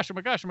 Oh my gosh.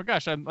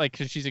 I'm like,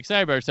 cause she's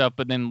excited about herself.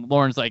 But then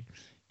Lauren's like,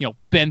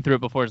 been through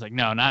it before. It's like,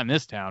 no, not in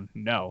this town.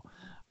 No.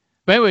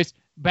 But anyways,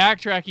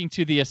 backtracking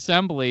to the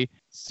assembly.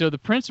 So the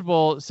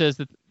principal says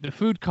that the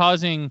food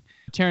causing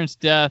Terrence's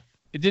death,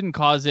 it didn't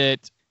cause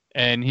it,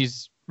 and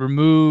he's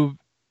removed.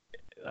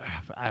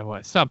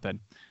 Something.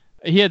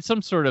 He had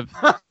some sort of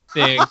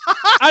thing.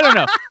 I don't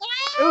know.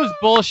 It was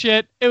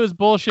bullshit. It was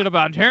bullshit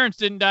about Terrence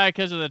didn't die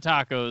because of the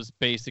tacos,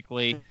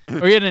 basically.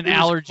 Or he had an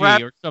allergy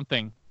or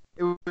something.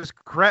 It was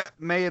crap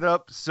made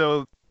up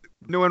so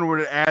no one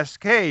would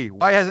ask, hey,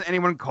 why hasn't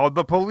anyone called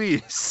the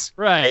police?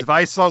 Right. If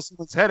I saw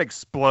someone's head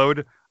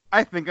explode,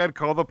 I think I'd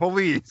call the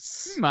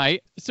police. You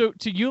might. So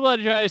to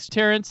eulogize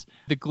Terrence,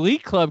 the Glee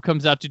Club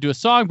comes out to do a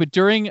song, but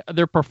during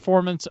their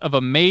performance of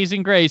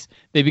Amazing Grace,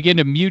 they begin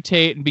to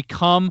mutate and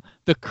become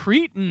the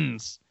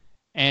Cretins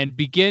and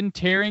begin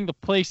tearing the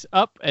place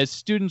up as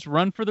students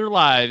run for their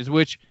lives,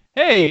 which,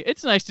 hey,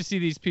 it's nice to see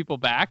these people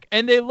back.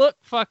 And they look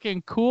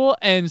fucking cool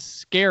and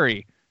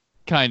scary,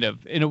 kind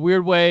of. In a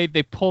weird way,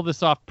 they pull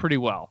this off pretty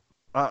well.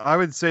 I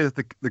would say that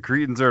the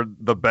Cretins are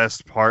the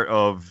best part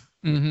of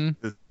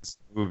this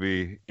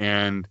movie.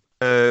 And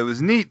it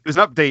was neat. It was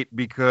an update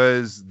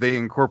because they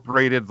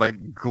incorporated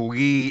like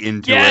Glee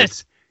into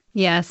it.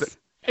 Yes.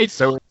 It's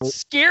so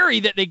scary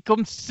that they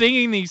come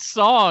singing these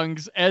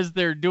songs as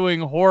they're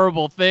doing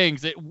horrible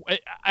things. I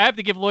have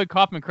to give Lloyd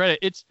Kaufman credit.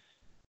 It's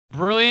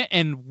brilliant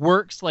and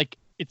works. Like,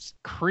 it's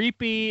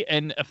creepy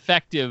and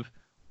effective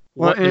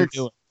what they're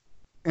doing.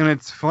 And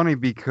it's funny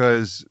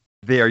because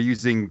they are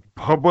using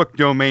public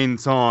domain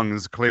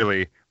songs,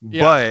 clearly,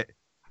 but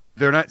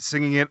they're not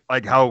singing it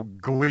like how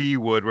Glee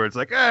would, where it's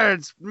like,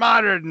 it's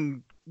modern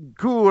and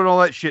cool and all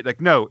that shit. Like,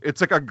 no,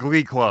 it's like a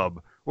Glee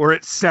Club where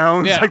it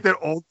sounds Yeah. like that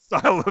old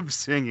style of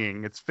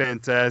singing. It's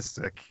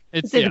fantastic.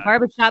 It's the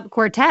barbershop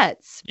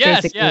quartets.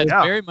 Yes, basically. yeah, it's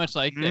very much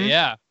like that.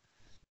 Yeah.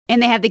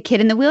 And they have the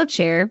kid in the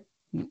wheelchair,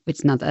 which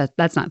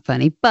that's not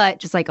funny, but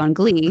just like on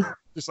Glee.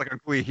 Just like on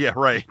Glee, yeah,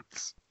 right.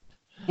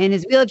 And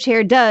his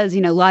wheelchair does,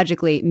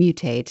 logically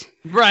mutate.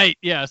 Right.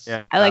 Yes.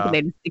 Yeah. I like when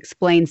they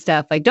explain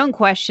stuff. Like, don't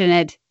question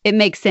it. It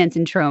makes sense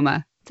in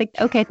trauma. It's like,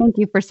 okay, thank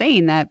you for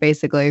saying that,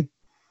 basically.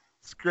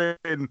 It's great.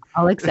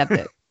 I'll accept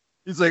it.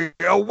 He's like,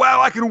 oh, wow,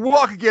 I can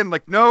walk again.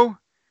 Like, no,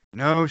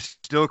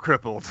 still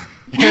crippled.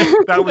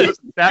 that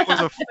was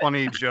a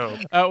funny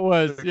joke. That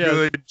was, yeah.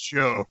 Good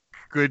joke.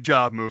 Good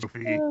job,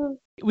 movie.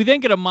 We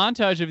then get a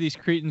montage of these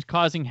cretins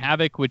causing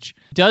havoc, which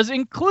does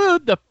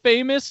include the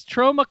famous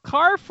trauma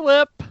car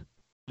flip.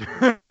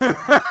 They're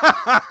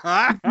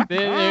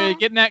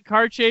getting that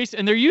car chase,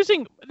 and they're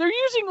using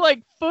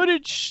like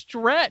footage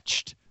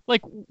stretched.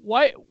 Like,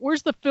 why?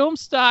 Where's the film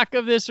stock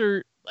of this?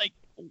 Or like,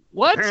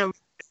 what?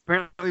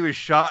 Apparently it was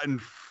shot in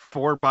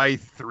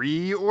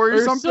 4x3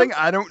 or something.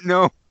 I don't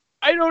know.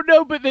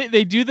 But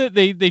they do that.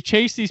 They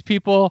chase these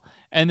people,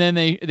 and then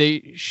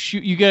they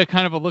shoot. You get a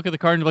kind of a look at the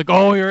car, and you're like,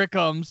 oh, here it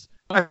comes.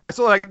 I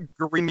saw like a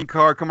green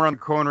car come around the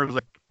corner. It was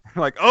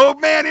like, oh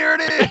man, here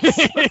it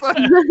is.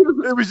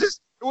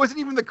 It wasn't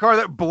even the car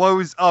that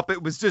blows up.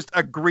 It was just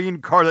a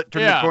green car that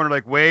turned the corner.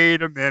 Like,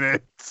 wait a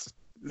minute, is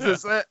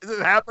this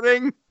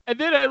happening? And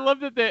then I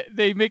love that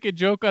they make a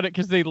joke on it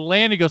because they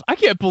land. He goes, I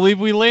can't believe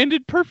we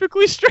landed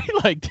perfectly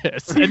straight like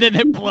this, and then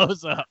it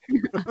blows up.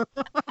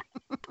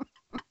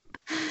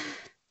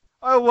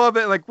 I love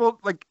it.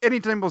 Like,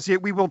 anytime we'll see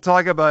it, we will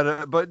talk about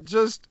it. But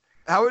just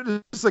how it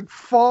just like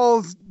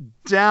falls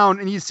down,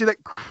 and you see that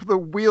the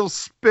wheels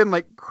spin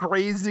like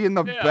crazy in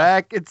the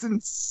back. It's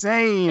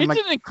insane. It's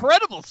an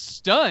incredible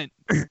stunt.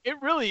 It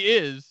really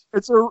is.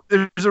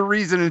 There's a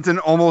reason it's in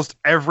almost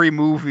every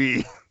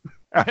movie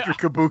after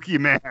Kabuki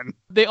Man.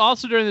 They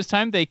also, during this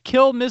time, they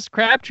kill Miss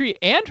Crabtree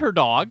and her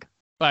dog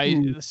by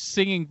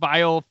singing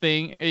vile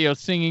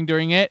singing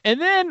during it. And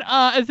then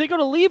as they go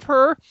to leave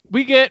her,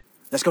 we get...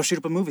 Let's go shoot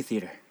up a movie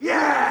theater.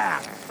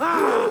 Yeah!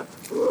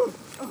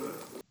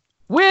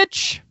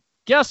 Which,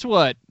 guess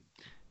what?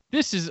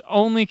 This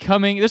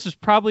was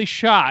probably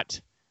shot.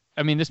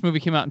 I mean, this movie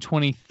came out in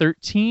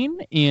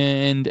 2013,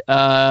 and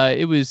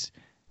it was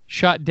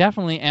shot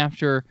definitely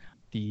after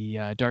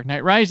the Dark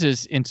Knight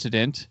Rises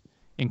incident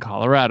in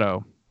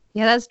Colorado.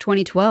 Yeah, that's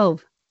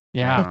 2012.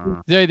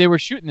 Yeah, they were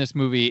shooting this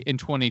movie in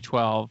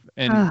 2012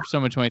 and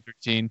some in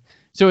 2013.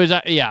 So as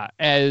so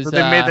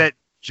they made that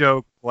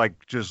joke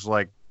just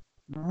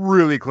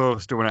really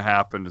close to when it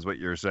happened, is what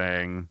you're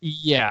saying.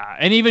 Yeah,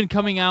 and even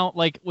coming out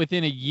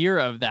within a year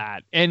of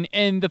that, and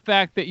the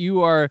fact that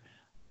you are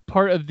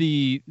part of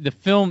the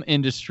film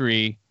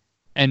industry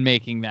and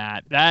making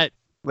that. I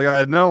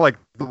know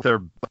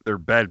they're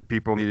bad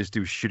people and they just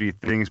do shitty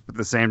things, but at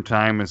the same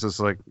time it's just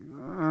like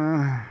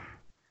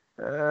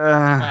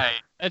right.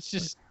 That's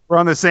just, we're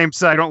on the same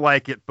side. I don't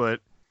like it, but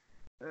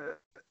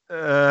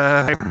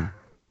I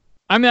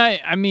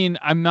mean,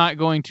 I'm not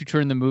going to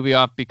turn the movie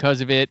off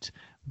because of it,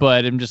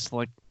 but I'm just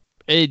like,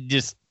 it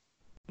just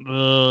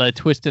a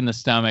twist in the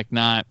stomach.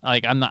 Not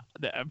like, I'm not,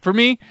 for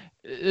me,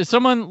 if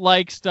someone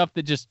likes stuff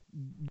that just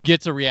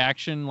gets a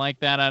reaction like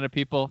that out of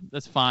people,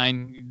 that's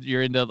fine.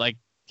 You're into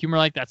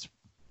humor that's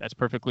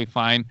perfectly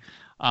fine.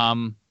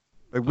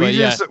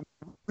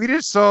 We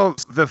just saw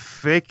the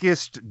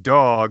fakest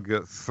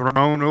dog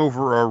thrown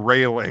over a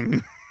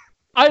railing.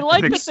 I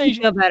like that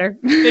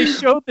they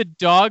showed the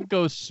dog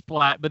go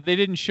splat, but they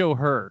didn't show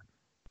her.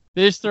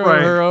 They just throw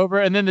her over,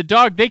 and then the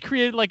dog, they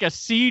created a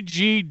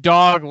CG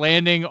dog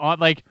landing on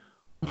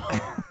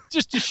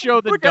just to show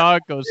the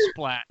dog goes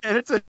splat. And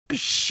it's a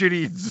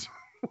shitty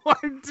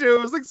one too.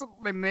 It was like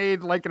something they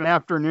made in an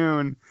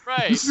afternoon.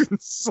 Right.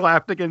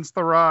 Slapped against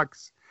the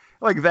rocks.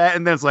 Like that,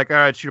 and then it's all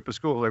right, shoot up a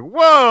school.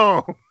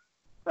 Whoa!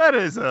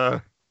 That's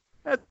a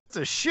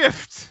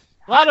shift.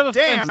 A lot of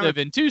offensive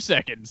in 2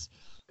 seconds.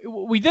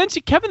 We then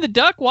see Kevin the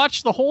Duck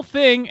watch the whole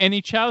thing, and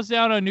he chows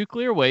down on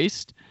nuclear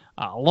waste.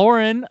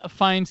 Lauren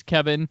finds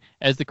Kevin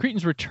as the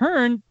Cretans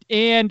return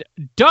and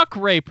duck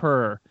rape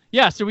her.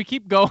 Yeah, so we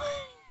keep going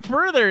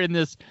further in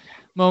this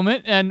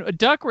moment, and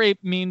duck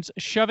rape means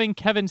shoving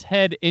Kevin's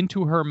head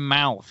into her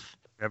mouth.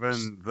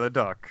 Kevin the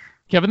Duck.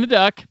 Kevin the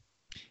Duck,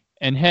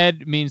 and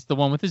head means the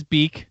one with his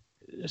beak.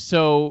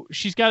 So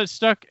she's got it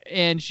stuck,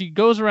 and she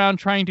goes around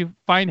trying to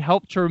find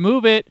help to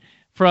remove it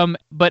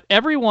but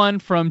everyone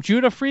from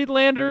Judah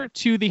Friedlander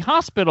to the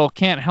hospital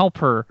can't help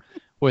her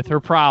with her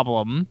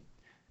problem.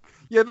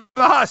 Yeah,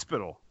 the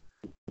hospital.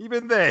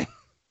 Even they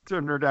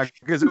turned her down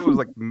because it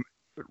was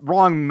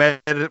wrong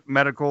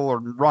medical or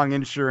wrong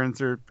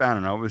insurance, or I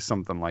don't know, it was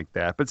something like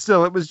that. But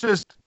still, it was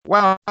just,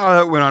 wow,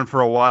 that went on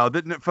for a while,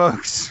 didn't it,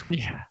 folks?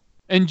 Yeah.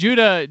 And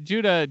Judah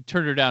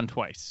turned her down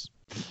twice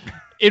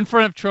in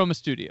front of Troma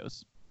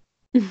Studios.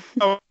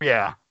 Oh,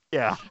 yeah.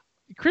 Yeah.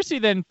 Chrissy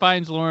then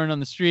finds Lauren on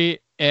the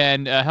street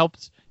and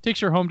takes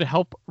her home to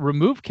help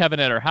remove Kevin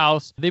at her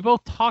house. They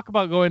both talk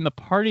about going to the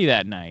party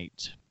that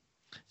night.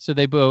 So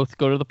they both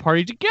go to the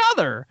party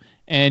together.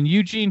 And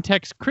Eugene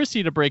texts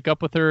Chrissy to break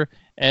up with her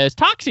as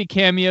Toxie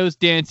cameos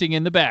dancing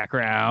in the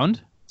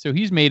background. So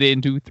he's made it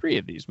into 3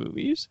 of these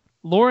movies.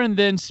 Lauren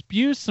then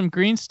spews some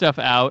green stuff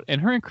out,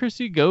 and her and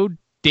Chrissy go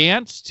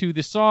dance to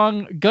the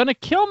song Gonna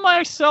Kill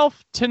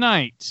Myself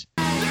Tonight.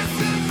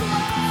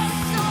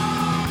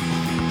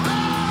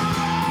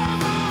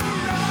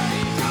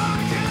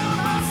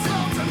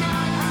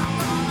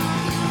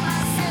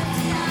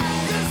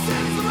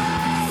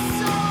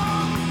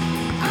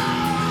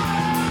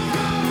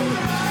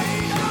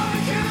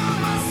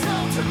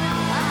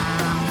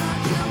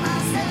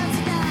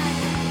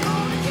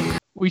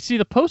 We see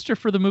the poster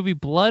for the movie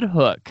Blood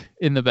Hook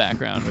in the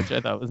background, which I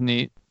thought was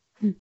neat.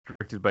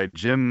 Directed by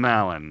Jim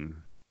Mallon,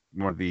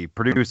 one of the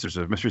producers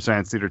of Mystery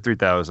Science Theater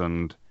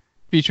 3000.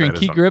 Featuring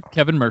Key Grip,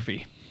 Kevin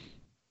Murphy.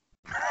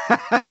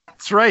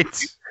 That's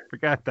right.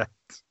 Forgot that.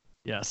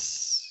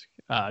 Yes.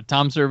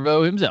 Tom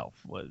Servo himself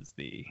was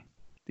the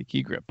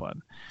Key Grip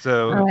one.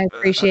 So I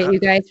appreciate you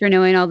guys for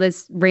knowing all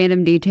this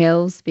random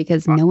details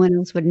because no one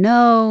else would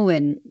know,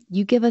 and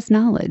you give us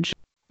knowledge.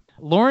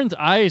 Lauren's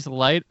eyes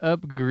light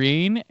up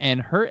green, and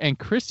her and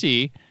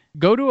Chrissy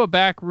go to a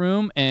back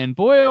room, and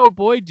boy, oh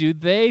boy, do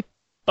they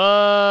fuck.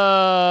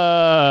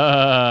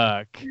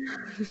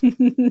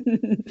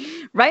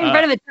 Right in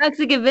front of a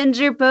Toxic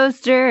Avenger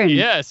poster and,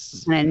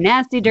 yes, and a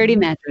nasty, dirty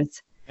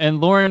mattress. And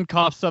Lauren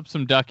coughs up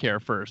some duck hair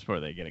first before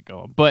they get it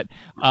going. But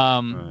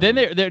then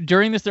they're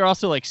during this, they're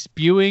also like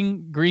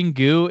spewing green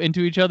goo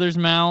into each other's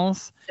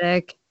mouths.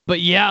 Sick. But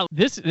yeah,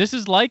 this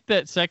is like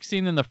that sex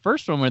scene in the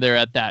first one where they're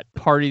at that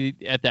party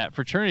at that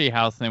fraternity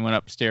house and they went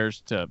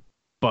upstairs to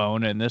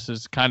bone, and this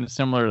is kind of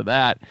similar to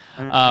that.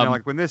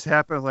 Like when this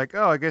happened, like,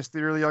 oh, I guess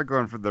they really are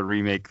going for the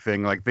remake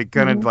thing. Like they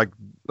kind of like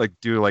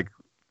do like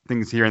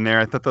things here and there.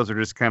 I thought those are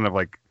just kind of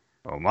like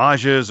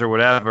homages or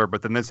whatever.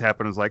 But then this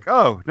happened, it's like,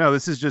 oh no,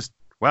 this is just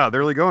wow,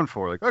 they're really going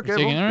for it. Like,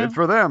 okay, well, good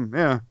for them.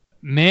 Yeah.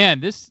 Man,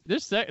 this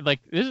is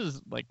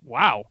like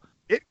wow.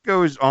 It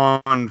goes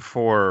on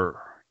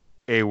for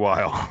a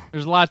while.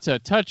 There's lots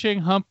of touching,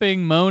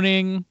 humping,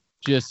 moaning.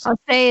 I'll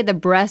say the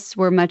breasts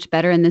were much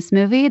better in this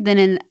movie than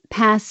in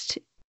past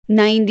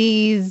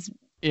 90s,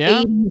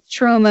 80s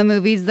trauma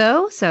movies,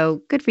 though.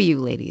 So good for you,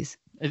 ladies.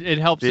 It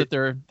helps that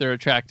they're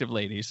attractive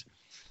ladies.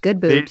 Good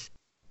boobs.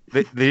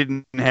 They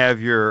didn't have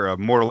your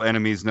mortal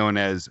enemies known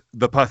as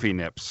the puffy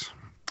nips.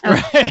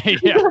 Right.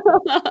 Yeah.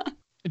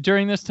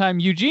 During this time,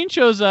 Eugene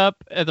shows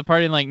up at the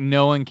party and like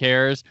no one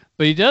cares,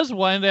 but he does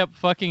wind up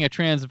fucking a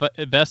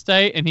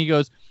transvestite, and he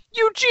goes,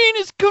 Eugene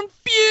is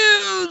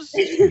confused.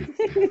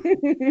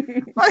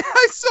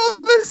 I saw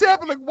this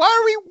happen. Like, why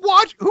are we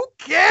watching? Who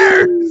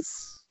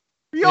cares?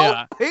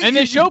 And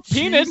they show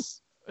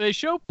penis. They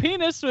show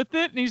penis with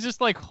it, and he's just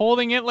like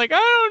holding it, like I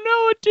don't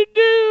know what to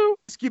do.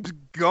 This keeps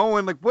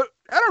going. Like what?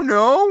 I don't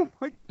know.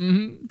 Like,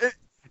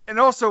 and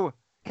also,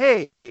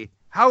 hey,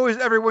 how is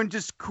everyone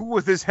just cool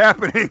with this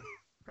happening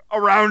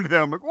around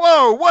them? Like,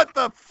 whoa, what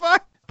the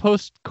fuck?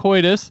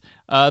 Post-coitus,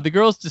 the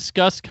girls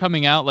discuss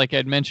coming out, like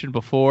I'd mentioned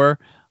before.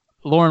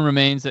 Lauren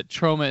remains that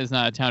Troma is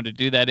not a town to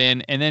do that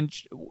in. And then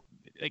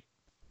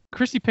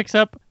Chrissy picks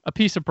up a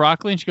piece of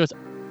broccoli and she goes,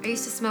 I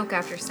used to smoke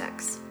after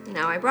sex.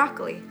 Now I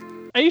broccoli.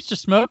 I used to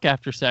smoke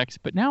after sex,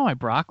 but now I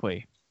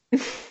broccoli.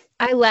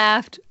 I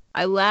laughed.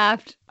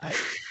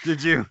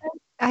 Did you?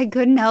 I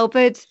couldn't help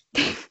it.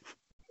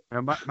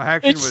 My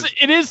action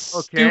it is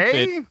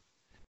okay. Stupid.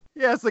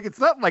 Yeah, it's like it's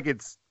not like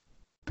it's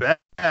bad,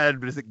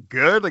 but is it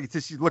good? Like it's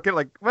just you look at it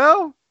like,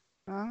 well,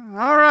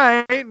 all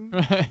right,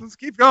 let's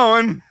keep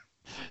going.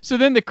 So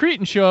then the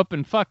Cretans show up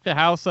and fuck the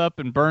house up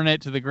and burn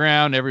it to the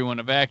ground. Everyone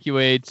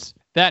evacuates.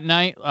 That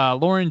night,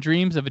 Lauren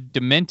dreams of a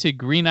demented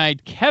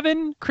green-eyed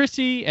Kevin,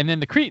 Chrissy, and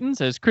then the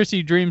Cretans, as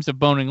Chrissy dreams of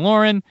boning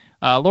Lauren.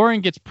 Lauren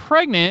gets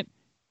pregnant,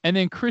 and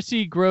then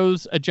Chrissy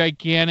grows a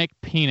gigantic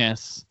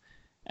penis.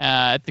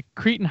 At the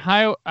Cretan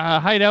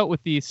hideout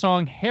with the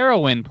song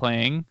Heroin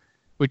playing,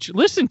 which,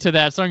 listen to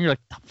that song, you're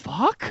like, the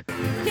fuck?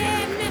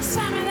 Give me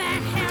some of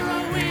that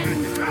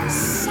heroin,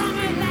 some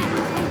of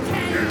that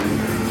cocaine.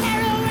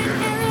 Heroin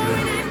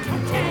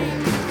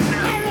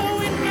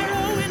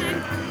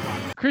and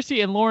cocaine.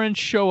 Chrissy and Lauren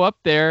show up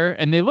there,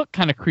 and they look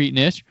kind of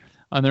Cretanish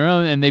on their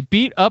own, and they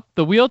beat up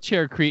the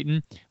wheelchair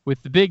Cretan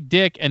with the big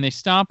dick, and they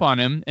stomp on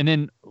him, and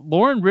then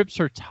Lauren rips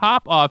her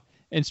top off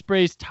and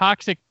sprays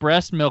toxic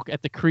breast milk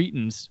at the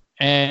Cretans.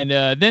 And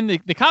then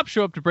the cops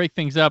show up to break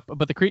things up,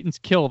 but the Cretans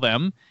kill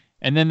them.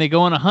 And then they go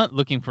on a hunt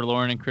looking for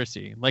Lauren and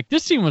Chrissy. Like,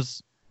 this scene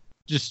was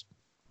just,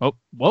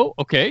 whoa,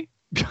 okay.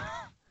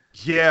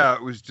 Yeah,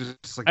 it was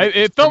just like...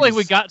 It felt like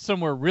we got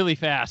somewhere really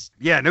fast.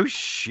 Yeah, no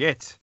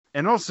shit.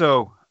 And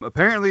also,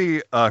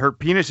 apparently, her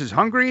penis is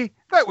hungry.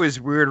 That was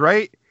weird,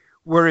 right?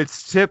 Where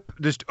its tip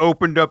just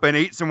opened up and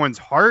ate someone's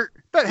heart.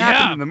 That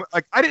happened in the...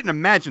 Like, I didn't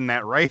imagine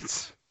that,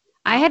 right?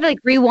 I had to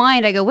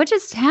rewind. I go, what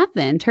just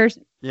happened? And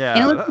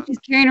it looks like she's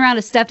carrying around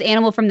a stuffed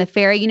animal from the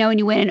fair. You know, when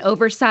you win an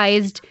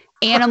oversized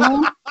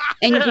animal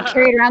and you can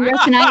carry it around the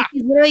rest of the night.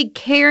 She's literally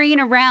carrying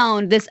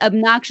around this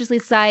obnoxiously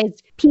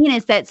sized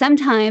penis that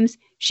sometimes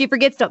she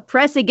forgets to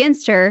press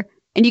against her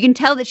And you can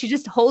tell that she's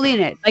just holding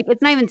it. Like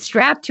it's not even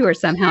strapped to her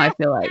somehow, I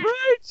feel like.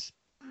 Right.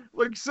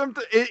 Like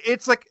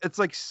it's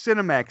like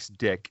Cinemax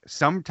dick.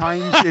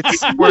 Sometimes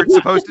it's where it's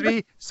supposed to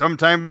be.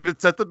 Sometimes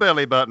it's at the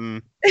belly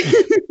button.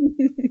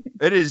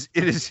 It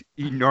is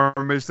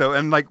enormous though,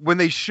 and like when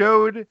they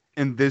showed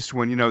in this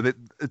one, that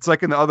it's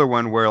like in the other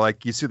one where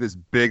like you see this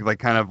big like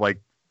kind of like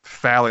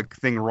phallic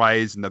thing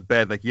rise in the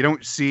bed. Like you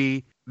don't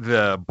see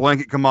the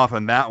blanket come off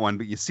on that one,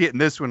 but you see it in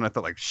this one. And I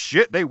thought like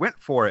shit, they went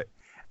for it.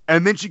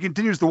 And then she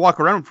continues to walk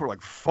around for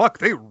like fuck,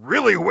 they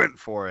really went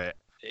for it.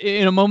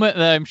 In a moment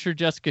that I'm sure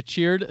Jessica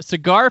cheered,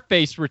 Cigar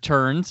Face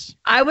returns.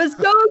 I was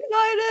so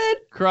excited.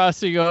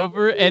 Crossing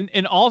over,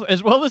 and all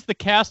as well as the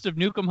cast of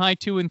Nuke 'Em High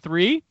 2 and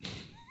 3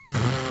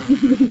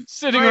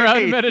 sitting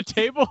around him at a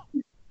table.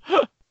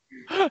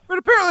 But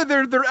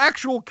apparently they're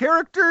actual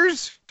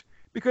characters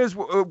because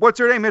what's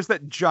her name has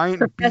that giant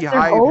Professor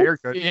beehive Holt?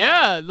 haircut.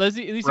 Yeah,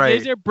 Lisa Right.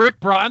 Gay's there, Brick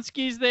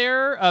Bronski's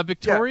there,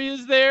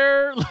 Victoria's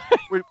there.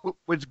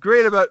 What's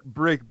great about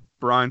Brick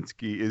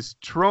Bronski is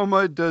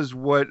Troma does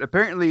what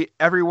apparently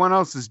everyone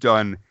else has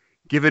done,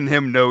 giving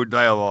him no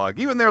dialogue.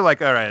 Even they're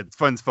like, all right,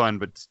 fun's fun,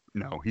 but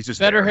no, he's just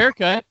Better there.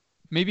 haircut.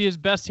 Maybe his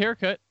best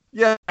haircut.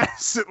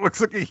 Yes, it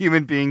looks like a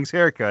human being's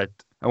haircut.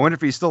 I wonder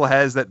if he still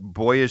has that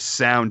boyish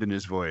sound in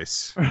his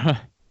voice.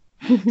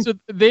 So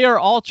they are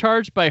all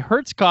charged by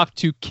Hertzkopf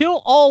to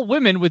kill all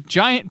women with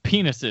giant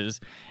penises.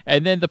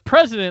 And then the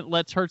president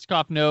lets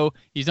Hertzkopf know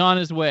he's on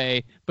his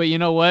way. But you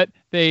know what?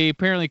 They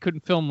apparently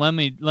couldn't film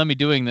Lemmy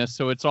doing this.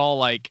 So it's all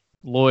like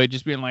Lloyd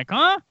just being like,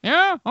 huh?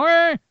 Yeah,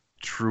 okay.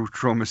 True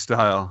Troma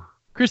style.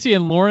 Chrissy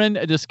and Lauren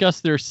discuss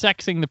their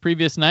sexing the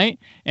previous night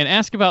and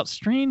ask about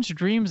strange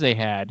dreams they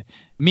had,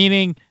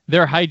 meaning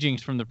their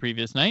hijinks from the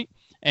previous night.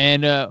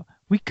 And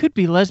we could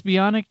be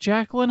lesbianic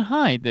Jacqueline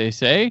Hyde, they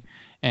say.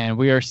 And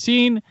we are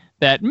seeing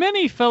that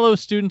many fellow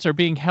students are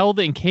being held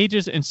in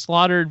cages and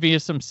slaughtered via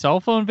some cell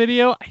phone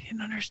video. I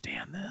didn't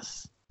understand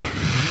this.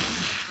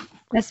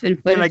 That's been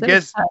fun. And I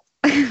guess,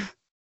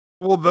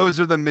 well, those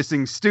are the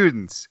missing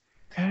students.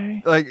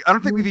 Okay. Like, I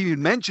don't think we've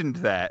even mentioned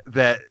that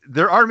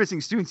there are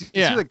missing students.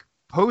 You see like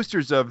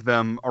posters of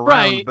them around,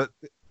 Right. but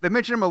they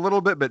mention them a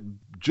little bit, but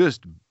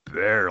just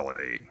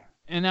barely.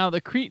 And now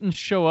the Cretans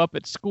show up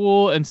at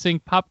school and sing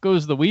Pop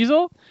Goes the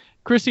Weasel.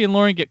 Chrissy and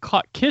Lauren get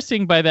caught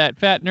kissing by that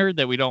fat nerd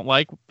that we don't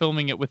like,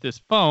 filming it with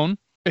his phone.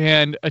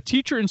 And a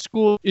teacher in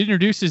school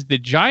introduces the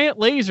giant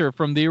laser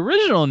from the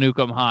original Nuke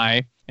 'Em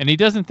High, and he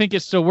doesn't think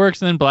it still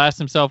works and then blasts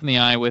himself in the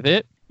eye with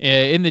it.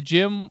 In the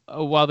gym,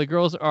 while the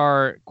girls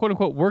are,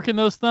 quote-unquote, working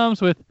those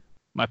thumbs with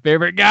my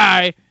favorite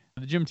guy,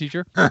 the gym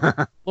teacher,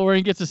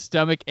 Lauren gets a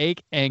stomach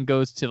ache and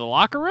goes to the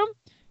locker room.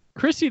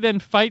 Chrissy then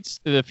fights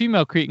the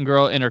female Cretan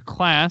girl in her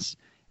class.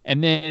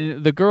 And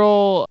then the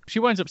girl, she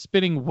winds up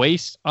spitting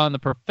waste on the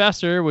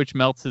professor, which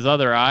melts his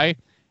other eye.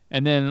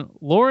 And then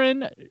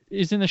Lauren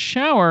is in the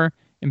shower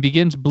and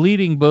begins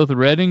bleeding both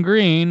red and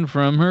green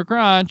from her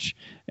crotch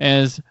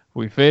as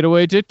we fade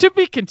away to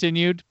be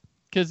continued,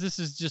 because this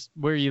is just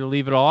where you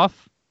leave it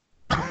off.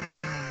 That's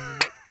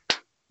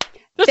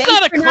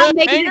not a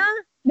cliffhanger.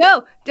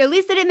 No, at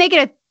least they didn't make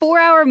it a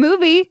 4-hour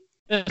movie.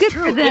 That's Good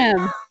true. for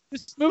them.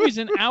 This movie's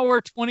an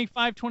hour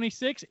 25,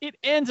 26. It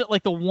ends at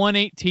like the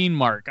 1:18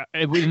 mark,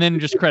 and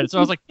then just credits. So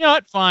I was like, you know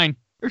what? Fine.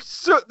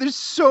 There's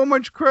so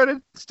much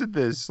credits to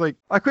this. Like,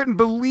 I couldn't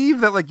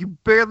believe that. Like, you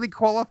barely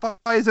qualify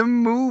as a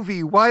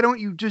movie. Why don't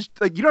you just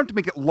like? You don't have to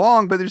make it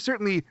long, but there's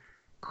certainly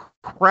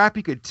crap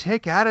you could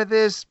take out of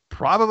this.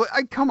 Probably.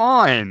 Come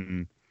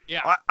on.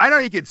 Yeah. I know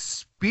you could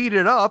speed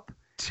it up,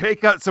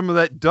 take out some of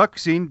that duck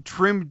scene,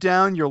 trim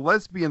down your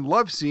lesbian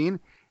love scene,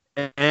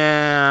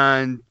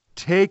 and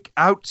take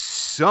out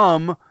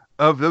some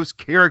of those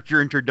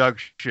character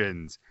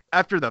introductions.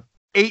 After the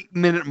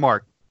 8-minute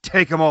mark,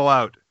 take them all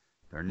out.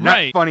 They're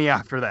not funny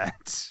after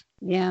that.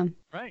 Yeah.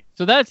 Right.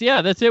 So that's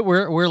it.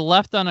 We're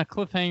left on a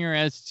cliffhanger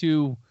as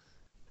to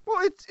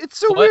it's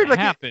so what weird. Like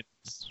happens.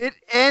 It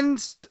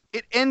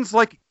ends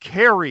like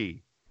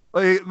Carrie.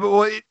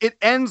 It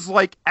ends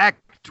like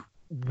Act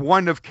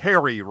 1 of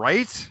Carrie,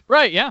 right?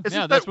 Right. Yeah.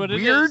 Isn't That's that what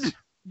weird? it is.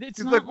 It's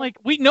not like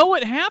we know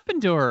what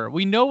happened to her.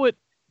 We know what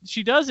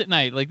she does at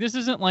night. Like, this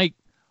isn't like,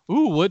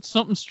 ooh, what's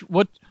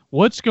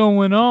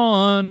going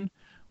on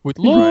with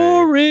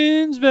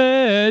Lauren's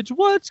veg?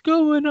 What's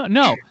going on?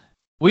 No,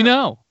 we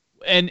know.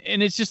 And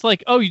it's just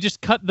like, oh, you just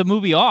cut the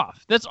movie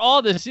off. That's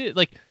all this is.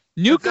 Like,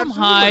 Nuke 'Em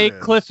High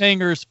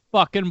cliffhangers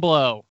fucking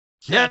blow.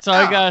 Yeah. That's all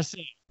I gotta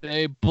say.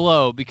 They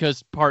blow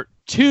because part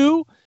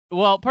two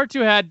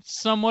had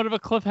somewhat of a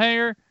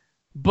cliffhanger,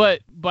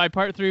 but by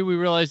part 3 we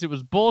realized it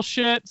was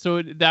bullshit.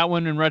 So that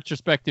one in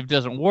retrospective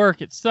doesn't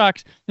work. It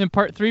sucks. Then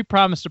part 3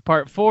 promised a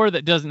part 4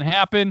 that doesn't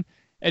happen,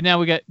 and now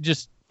we got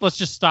let's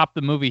just stop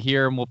the movie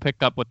here and we'll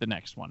pick up with the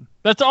next one.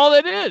 That's all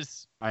it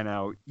is. I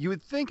know. You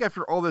would think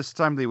after all this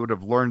time they would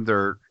have learned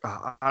their.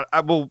 I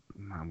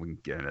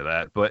wouldn't get into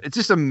that, but it's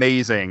just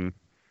amazing.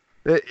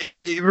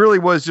 It really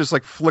was just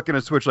like flicking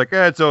a switch, like,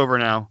 it's over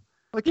now.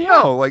 Like,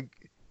 no, like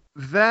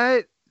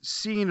that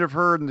scene of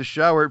her in the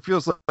shower, it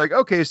feels like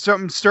okay,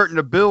 something's starting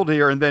to build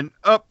here, and then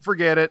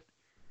forget it.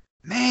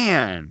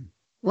 Man,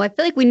 Well, I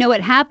feel like we know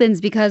what happens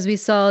because we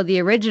saw the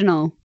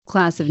original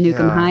class of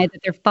Nukem High,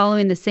 that they're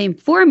following the same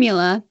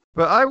formula.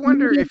 But I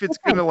wonder if it's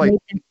going to like...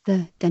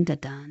 The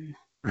dun-dun-dun.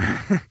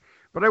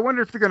 But I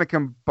wonder if they're going to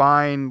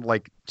combine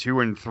like 2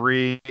 and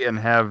 3 and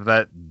have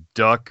that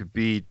duck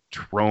be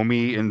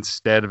Tromy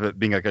instead of it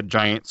being like a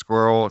giant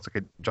squirrel. It's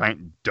like a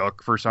giant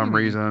duck for some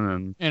reason.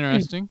 And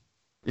Interesting.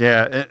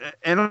 Yeah.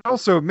 And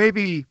also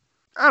maybe,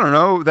 I don't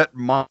know, that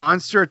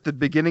monster at the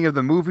beginning of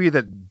the movie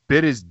that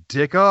bit his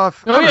dick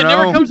off. Oh, yeah, it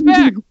never comes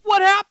back.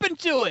 What happened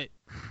to it?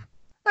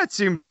 That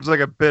seems like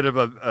a bit of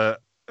a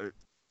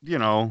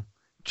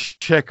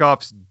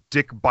Chekhov's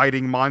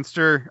dick-biting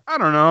monster. I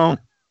don't know.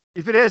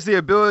 If it has the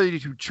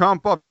ability to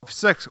chomp up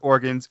sex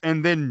organs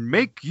and then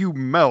make you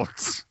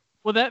melt.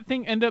 Will that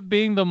thing end up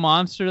being the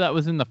monster that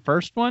was in the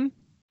first one?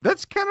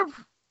 That's kind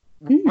of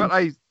what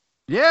I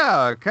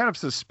kind of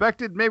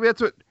suspected. Maybe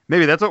that's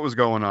what was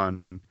going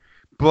on.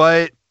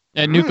 But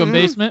at Nukem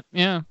Basement,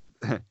 yeah.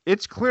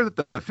 It's clear that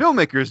the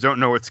filmmakers don't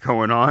know what's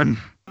going on.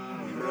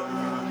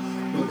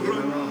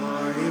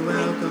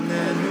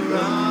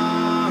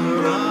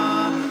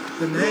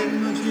 The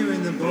men will cheer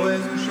and the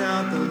boys will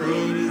shout, the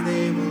ladies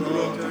they will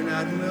all turn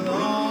out and we'll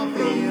all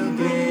feel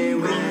gay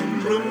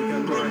when Joe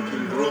comes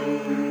marching home.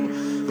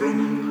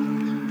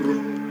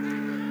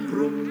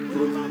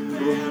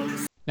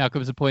 Now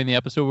comes the point in the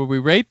episode where we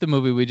rate the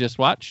movie we just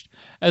watched.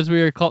 As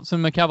we are Cult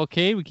Cinema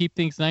Cavalcade, we keep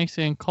things nice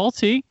and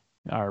culty.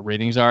 Our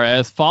ratings are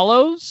as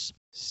follows.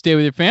 Stay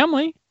with your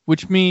family,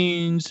 which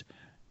means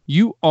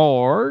you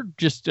are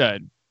just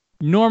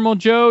normal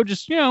Joe,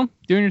 just, doing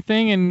your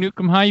thing, and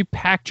Nukem High, you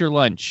packed your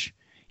lunch.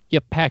 You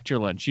packed your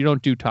lunch. You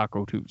don't do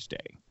Taco Tuesday.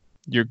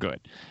 You're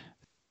good.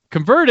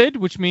 Converted,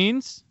 which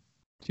means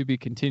to be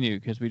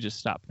continued, because we just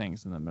stop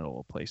things in the middle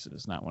of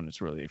places, not when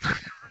it's really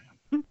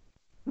exciting.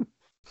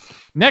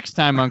 Next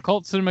time on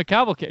Cult Cinema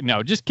Cavalcade.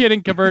 No, just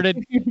kidding.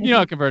 Converted. You know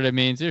what converted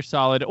means. You're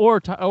solid. Or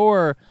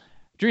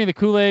drinking the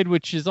Kool-Aid,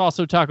 which is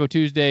also Taco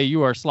Tuesday.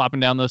 You are slopping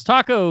down those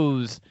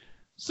tacos.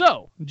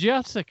 So,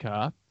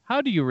 Jessica,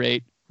 how do you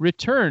rate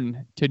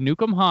Return to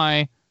Nukem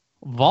High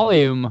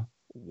Volume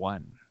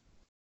 1?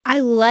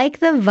 I like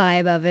the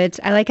vibe of it.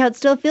 I like how it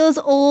still feels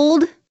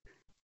old,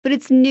 but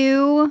it's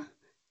new.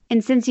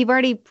 And since you've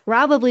already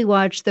probably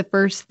watched the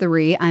first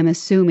 3, I'm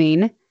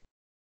assuming,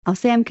 I'll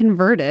say I'm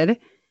converted.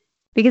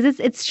 Because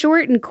it's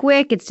short and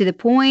quick. It's to the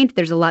point.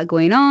 There's a lot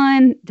going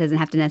on. It doesn't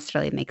have to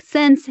necessarily make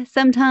sense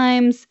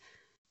sometimes.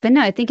 But no,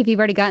 I think if you've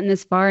already gotten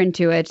this far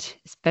into it,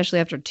 especially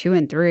after 2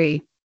 and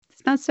 3,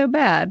 it's not so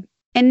bad.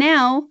 And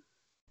now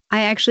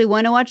I actually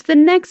want to watch the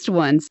next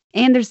ones.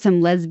 And there's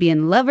some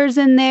lesbian lovers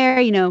in there.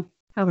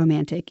 How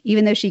romantic.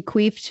 Even though she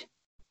queefed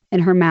in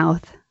her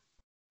mouth.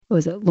 What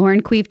was it?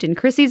 Lauren queefed in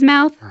Chrissy's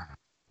mouth?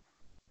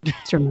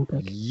 It's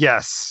romantic.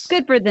 Yes.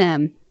 Good for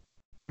them.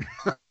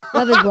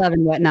 Love is love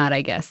and whatnot,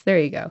 I guess. There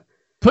you go.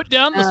 Put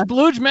down the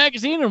Splooge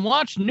magazine and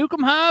watch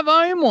Nukem High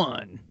Volume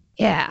 1.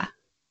 Yeah.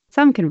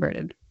 So I'm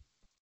converted.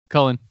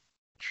 Cullen.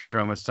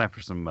 Jerome, it's time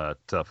for some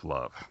tough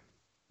love.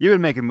 You've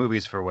been making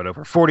movies for,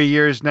 over 40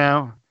 years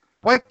now?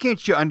 Why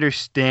can't you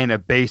understand a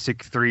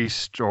basic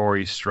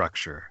 3-story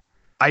structure?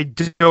 I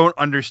don't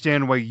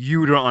understand why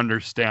you don't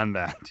understand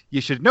that.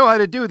 You should know how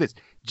to do this.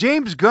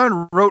 James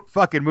Gunn wrote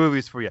fucking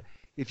movies for you.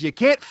 If you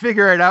can't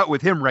figure it out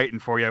with him writing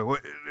for you,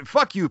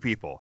 fuck you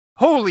people.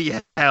 Holy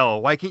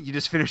hell, why can't you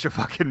just finish a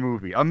fucking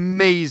movie?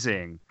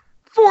 Amazing.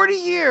 40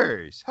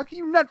 years. How can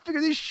you not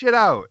figure this shit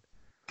out?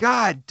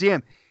 God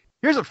damn.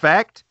 Here's a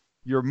fact.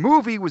 Your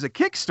movie was a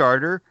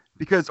Kickstarter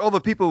because all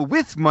the people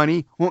with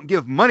money won't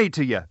give money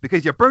to you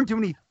because you burned too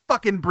many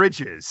fucking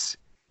bridges.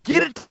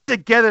 Get it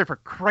together, for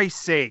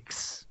Christ's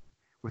sakes.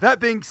 With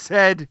that being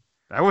said,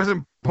 I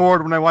wasn't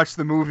bored when I watched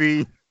the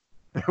movie.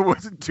 It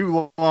wasn't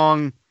too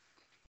long.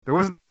 There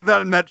wasn't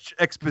that much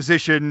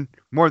exposition,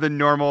 more than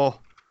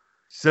normal.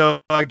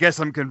 So I guess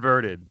I'm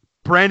converted.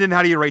 Brandon,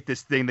 how do you rate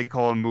this thing they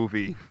call a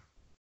movie?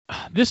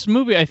 This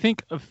movie, I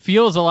think,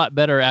 feels a lot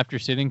better after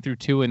sitting through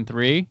 2 and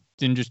 3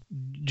 than just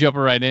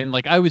jumping right in.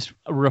 Like, I was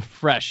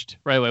refreshed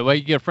right away. Well,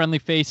 you get a friendly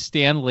face,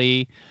 Stan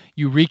Lee.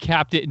 You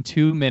recapped it in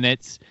 2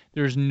 minutes.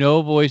 There's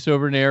no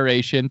voiceover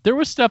narration. There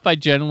was stuff I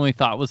genuinely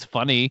thought was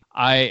funny.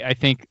 I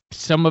think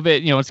some of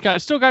it,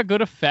 it's still got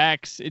good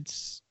effects.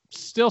 It's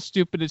still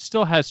stupid. It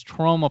still has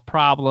trauma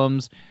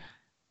problems.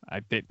 I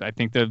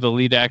think the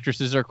lead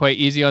actresses are quite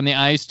easy on the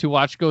eyes to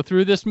watch go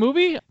through this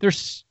movie. They're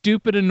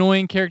stupid,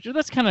 annoying characters.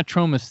 That's kind of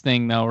Trauma's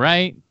thing, though,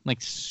 right?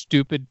 Like,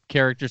 stupid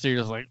characters that you're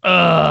just like,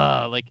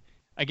 ugh. Like,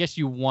 I guess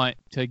you want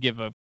to give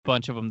a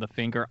bunch of them the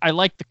finger. I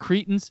like the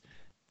Cretans.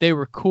 They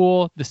were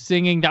cool. The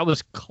singing, that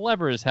was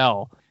clever as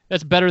hell.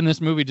 That's better than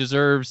this movie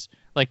deserves.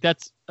 Like,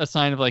 that's a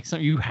sign of, like,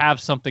 you have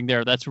something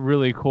there. That's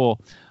really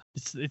cool.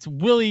 It's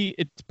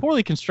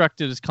poorly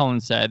constructed, as Cullen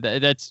said.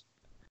 That's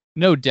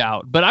no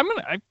doubt. But I'm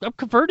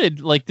converted.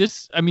 Like,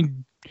 this, I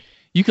mean,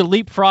 you could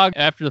leapfrog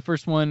after the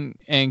first one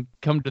and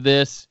come to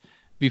this,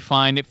 be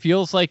fine. It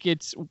feels like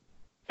it's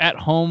at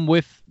home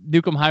with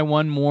Nukem High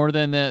 1 more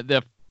than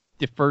the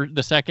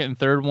second and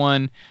third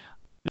one.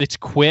 It's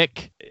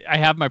quick. I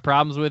have my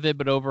problems with it,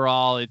 but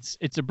overall,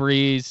 it's a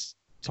breeze.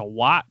 to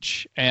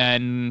watch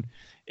and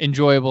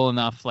enjoyable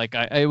enough. Like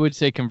I would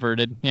say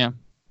converted. Yeah.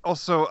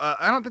 Also,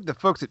 I don't think the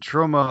folks at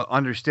Troma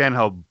understand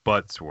how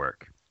butts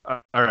work.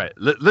 All right,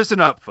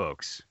 listen up,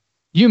 folks.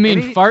 You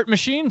mean fart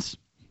machines?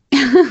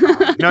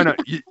 No,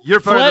 you're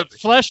part of the...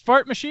 flesh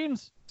fart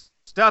machines.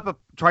 Stop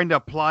trying to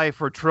apply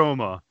for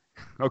Troma,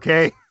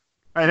 okay?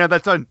 I know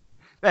that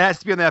has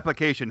to be on the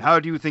application. How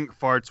do you think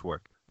farts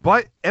work?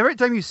 But every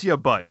time you see a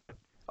butt,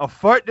 a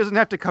fart doesn't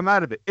have to come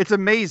out of it. It's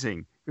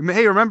amazing.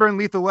 Hey, remember in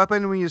Lethal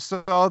Weapon when you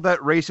saw that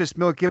racist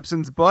Mel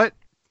Gibson's butt?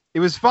 It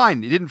was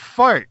fine. He didn't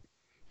fart.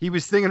 He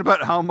was thinking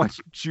about how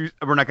much juice...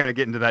 We're not going to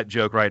get into that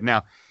joke right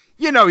now.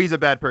 You know he's a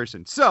bad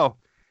person. So,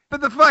 but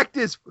the fact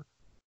is,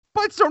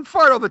 butts don't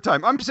fart all the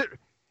time.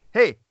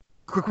 Hey,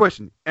 quick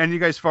question. Any of you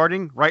guys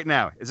farting right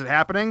now? Is it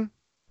happening?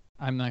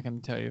 I'm not going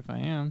to tell you if I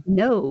am.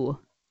 No.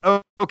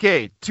 Oh,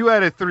 okay, 2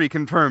 out of 3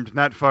 confirmed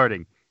not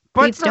farting.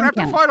 Butts don't have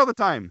to fart all the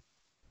time.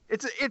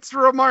 It's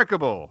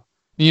remarkable.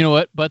 You know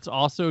what? Butts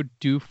also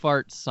do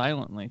fart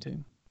silently,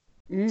 too.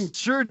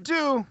 Sure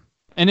do.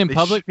 And in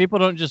public, people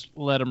don't just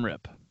let them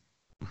rip.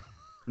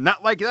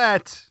 Not like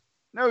that.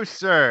 No,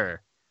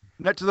 sir.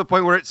 Not to the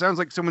point where it sounds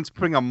like someone's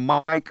putting a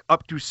mic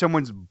up to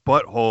someone's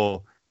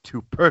butthole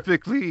to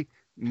perfectly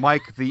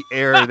mic the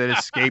air that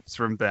escapes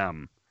from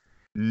them.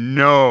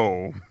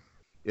 No.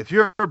 If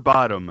your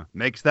bottom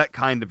makes that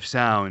kind of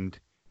sound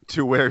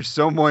to where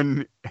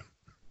someone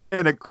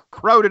in a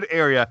crowded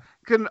area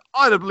can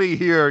audibly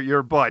hear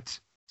your butt,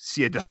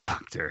 see a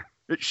doctor.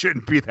 It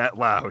shouldn't be that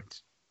loud.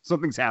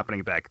 Something's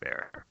happening back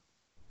there.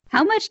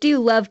 How much do you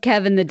love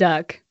Kevin the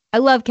Duck? I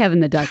love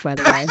Kevin the Duck, by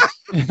the way.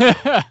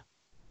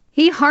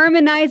 He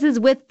harmonizes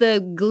with the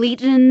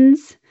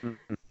Gleetons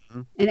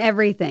and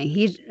everything.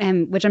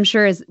 Which I'm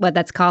sure is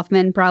that's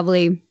Kaufman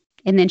probably.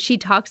 And then she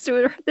talks to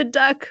her, the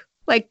duck,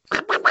 like,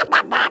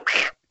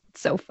 it's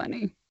so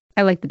funny.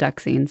 I like the duck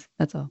scenes.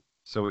 That's all.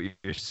 So what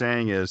you're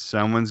saying is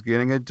someone's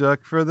getting a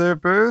duck for their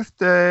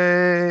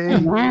birthday.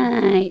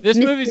 Right. This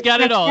movie's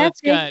got it all.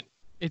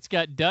 It's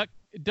got duck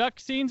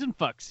scenes and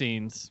fuck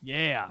scenes.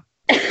 Yeah.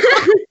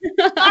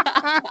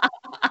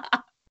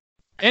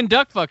 And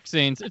duck fuck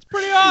scenes. It's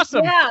pretty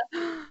awesome. Yeah.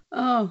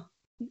 Oh,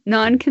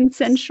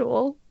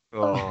 non-consensual.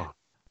 Oh.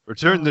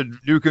 Return to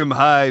Nuke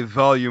High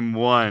Volume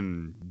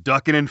 1.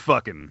 Ducking and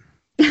fucking.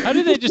 How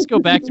did they just go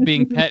back to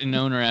being pet and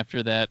owner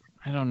after that?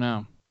 I don't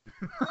know.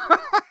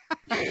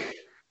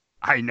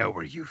 I know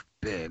where you've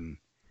been.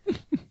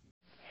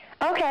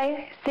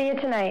 Okay, see you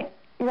tonight.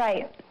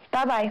 Right.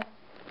 Bye-bye.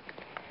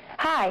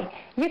 Hi,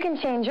 you can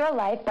change your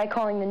life by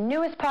calling the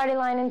newest party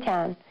line in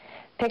town.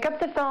 Pick up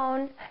the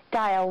phone,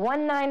 dial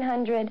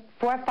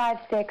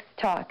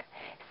 1-900-456-TALK.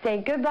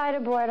 Say goodbye to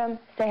boredom,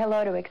 say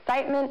hello to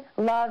excitement,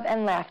 love,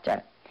 and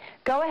laughter.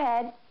 Go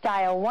ahead,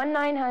 dial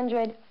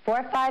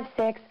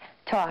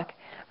 1-900-456-TALK.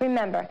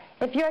 Remember,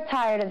 if you're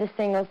tired of the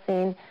single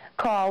scene,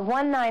 call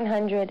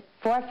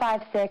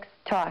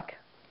 1-900-456-TALK.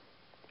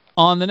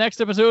 On the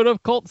next episode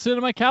of Cult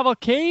Cinema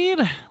Cavalcade,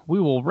 we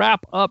will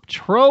wrap up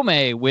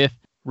Trome with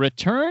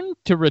Return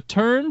to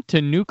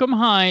Nukem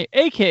High,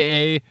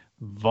 a.k.a.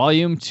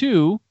 Volume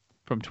 2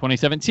 from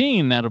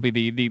 2017. That'll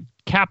be the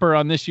capper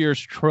on this year's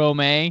Trome.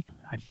 I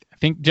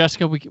think,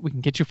 Jessica, we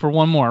can get you for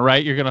one more,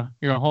 right? You're gonna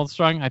hold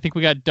strong? I think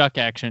we got duck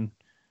action.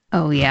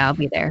 Oh, yeah, I'll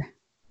be there.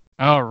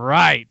 All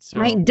right.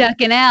 I ain't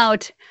ducking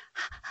out.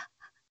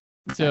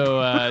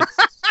 So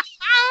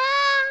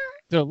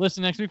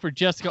listen next week for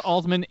Jessica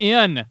Altman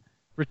in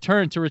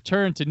Return to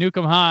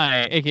Nukem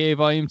High, a.k.a.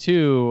 Volume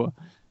 2.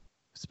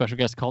 Special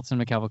guest Cult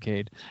Cinema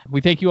Cavalcade. We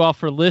thank you all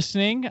for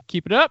listening.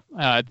 Keep it up.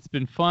 It's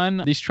been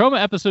fun. These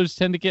Troma episodes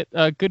tend to get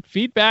good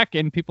feedback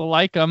and people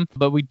like them,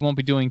 but we won't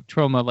be doing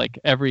Troma like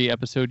every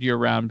episode year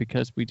round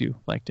because we do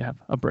like to have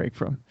a break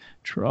from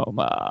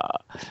Troma.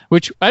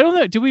 Which, I don't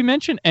know, did we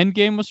mention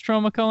Endgame was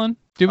Troma, Cullen?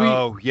 Did we?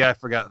 Oh, yeah, I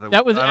forgot.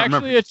 That was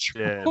actually a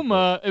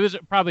Troma. It was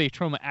probably a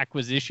Troma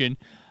acquisition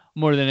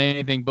more than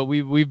anything, but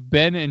we've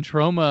been in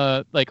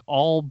Troma like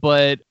all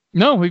but...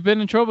 No, we've been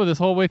in Troma this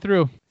whole way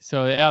through.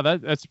 So, yeah,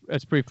 that's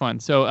pretty fun.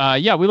 So,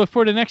 yeah, we look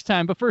forward to next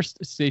time. But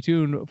first, stay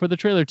tuned for the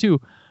trailer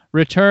to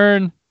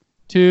Return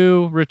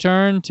to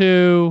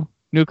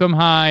Nukem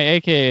High,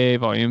 a.k.a.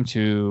 Volume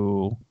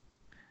 2.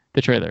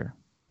 The trailer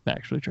that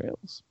actually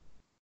trails.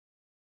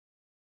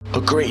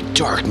 A great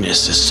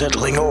darkness is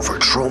settling over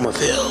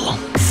Tromaville.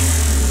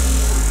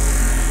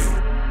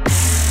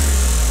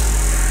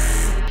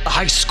 A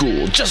high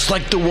school just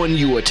like the one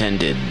you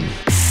attended.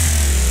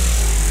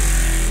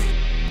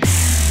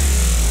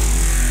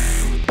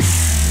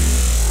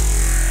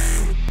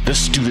 The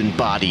student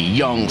body,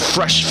 young,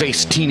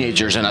 fresh-faced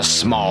teenagers in a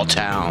small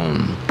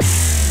town.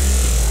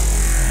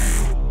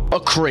 A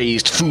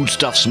crazed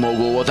foodstuffs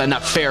mogul with a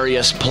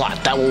nefarious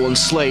plot that will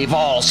enslave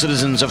all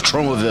citizens of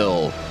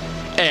Tromaville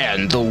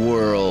and the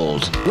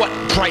world. What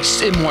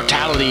price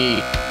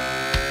immortality?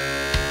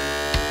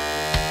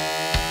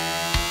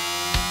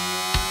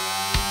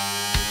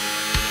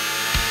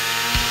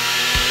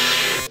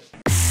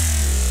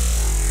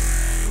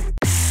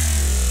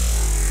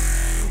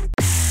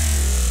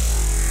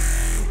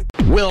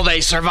 Will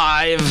they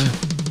survive?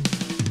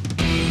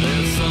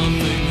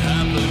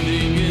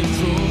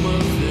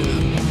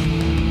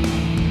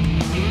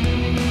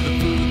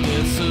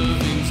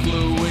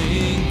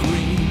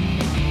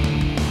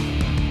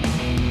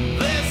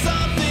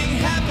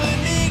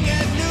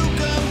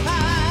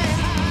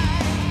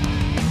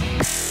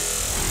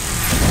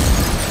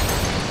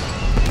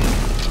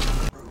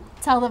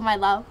 Tell them I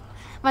love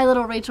my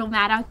little Rachel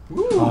Maddow.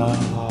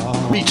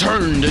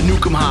 Return to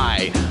Nuke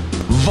High,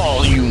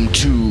 Volume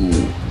 2.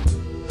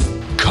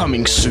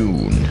 Coming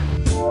soon.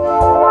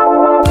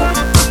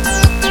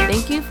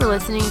 Thank you for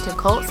listening to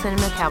Cult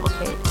Cinema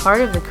Cavalcade, part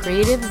of the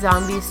Creative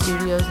Zombie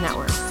Studios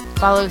Network.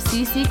 Follow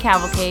CC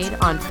Cavalcade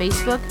on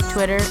Facebook,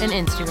 Twitter, and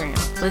Instagram.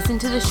 Listen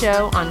to the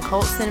show on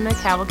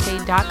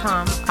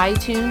CultCinemaCavalcade.com,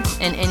 iTunes,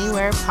 and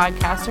anywhere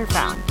podcasts are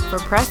found. For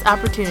press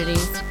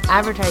opportunities,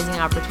 advertising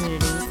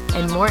opportunities,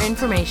 and more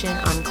information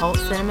on Cult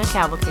Cinema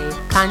Cavalcade,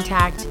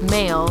 contact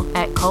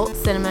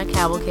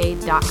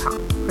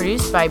mail@CultCinemaCavalcade.com.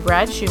 Produced by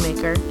Brad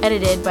Shoemaker,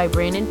 edited by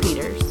Brandon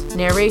Peters,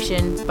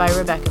 narration by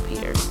Rebecca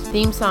Peters.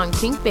 Theme song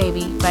Pink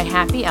Baby by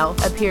Happy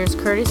Elf appears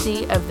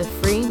courtesy of the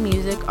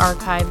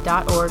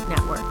freemusicarchive.org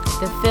network.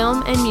 The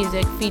film and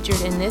music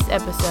featured in this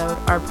episode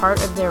are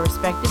part of their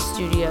respective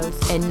studios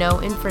and no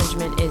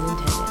infringement is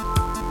intended.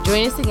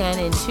 Join us again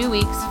in 2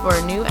 weeks for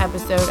a new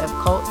episode of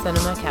Cult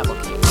Cinema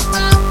Cavalcade.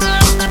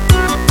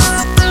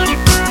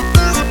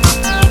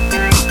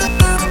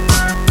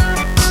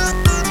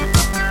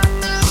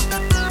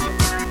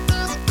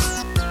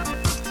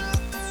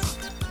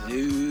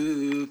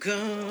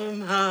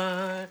 Come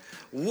high,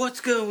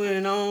 what's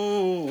going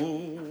on?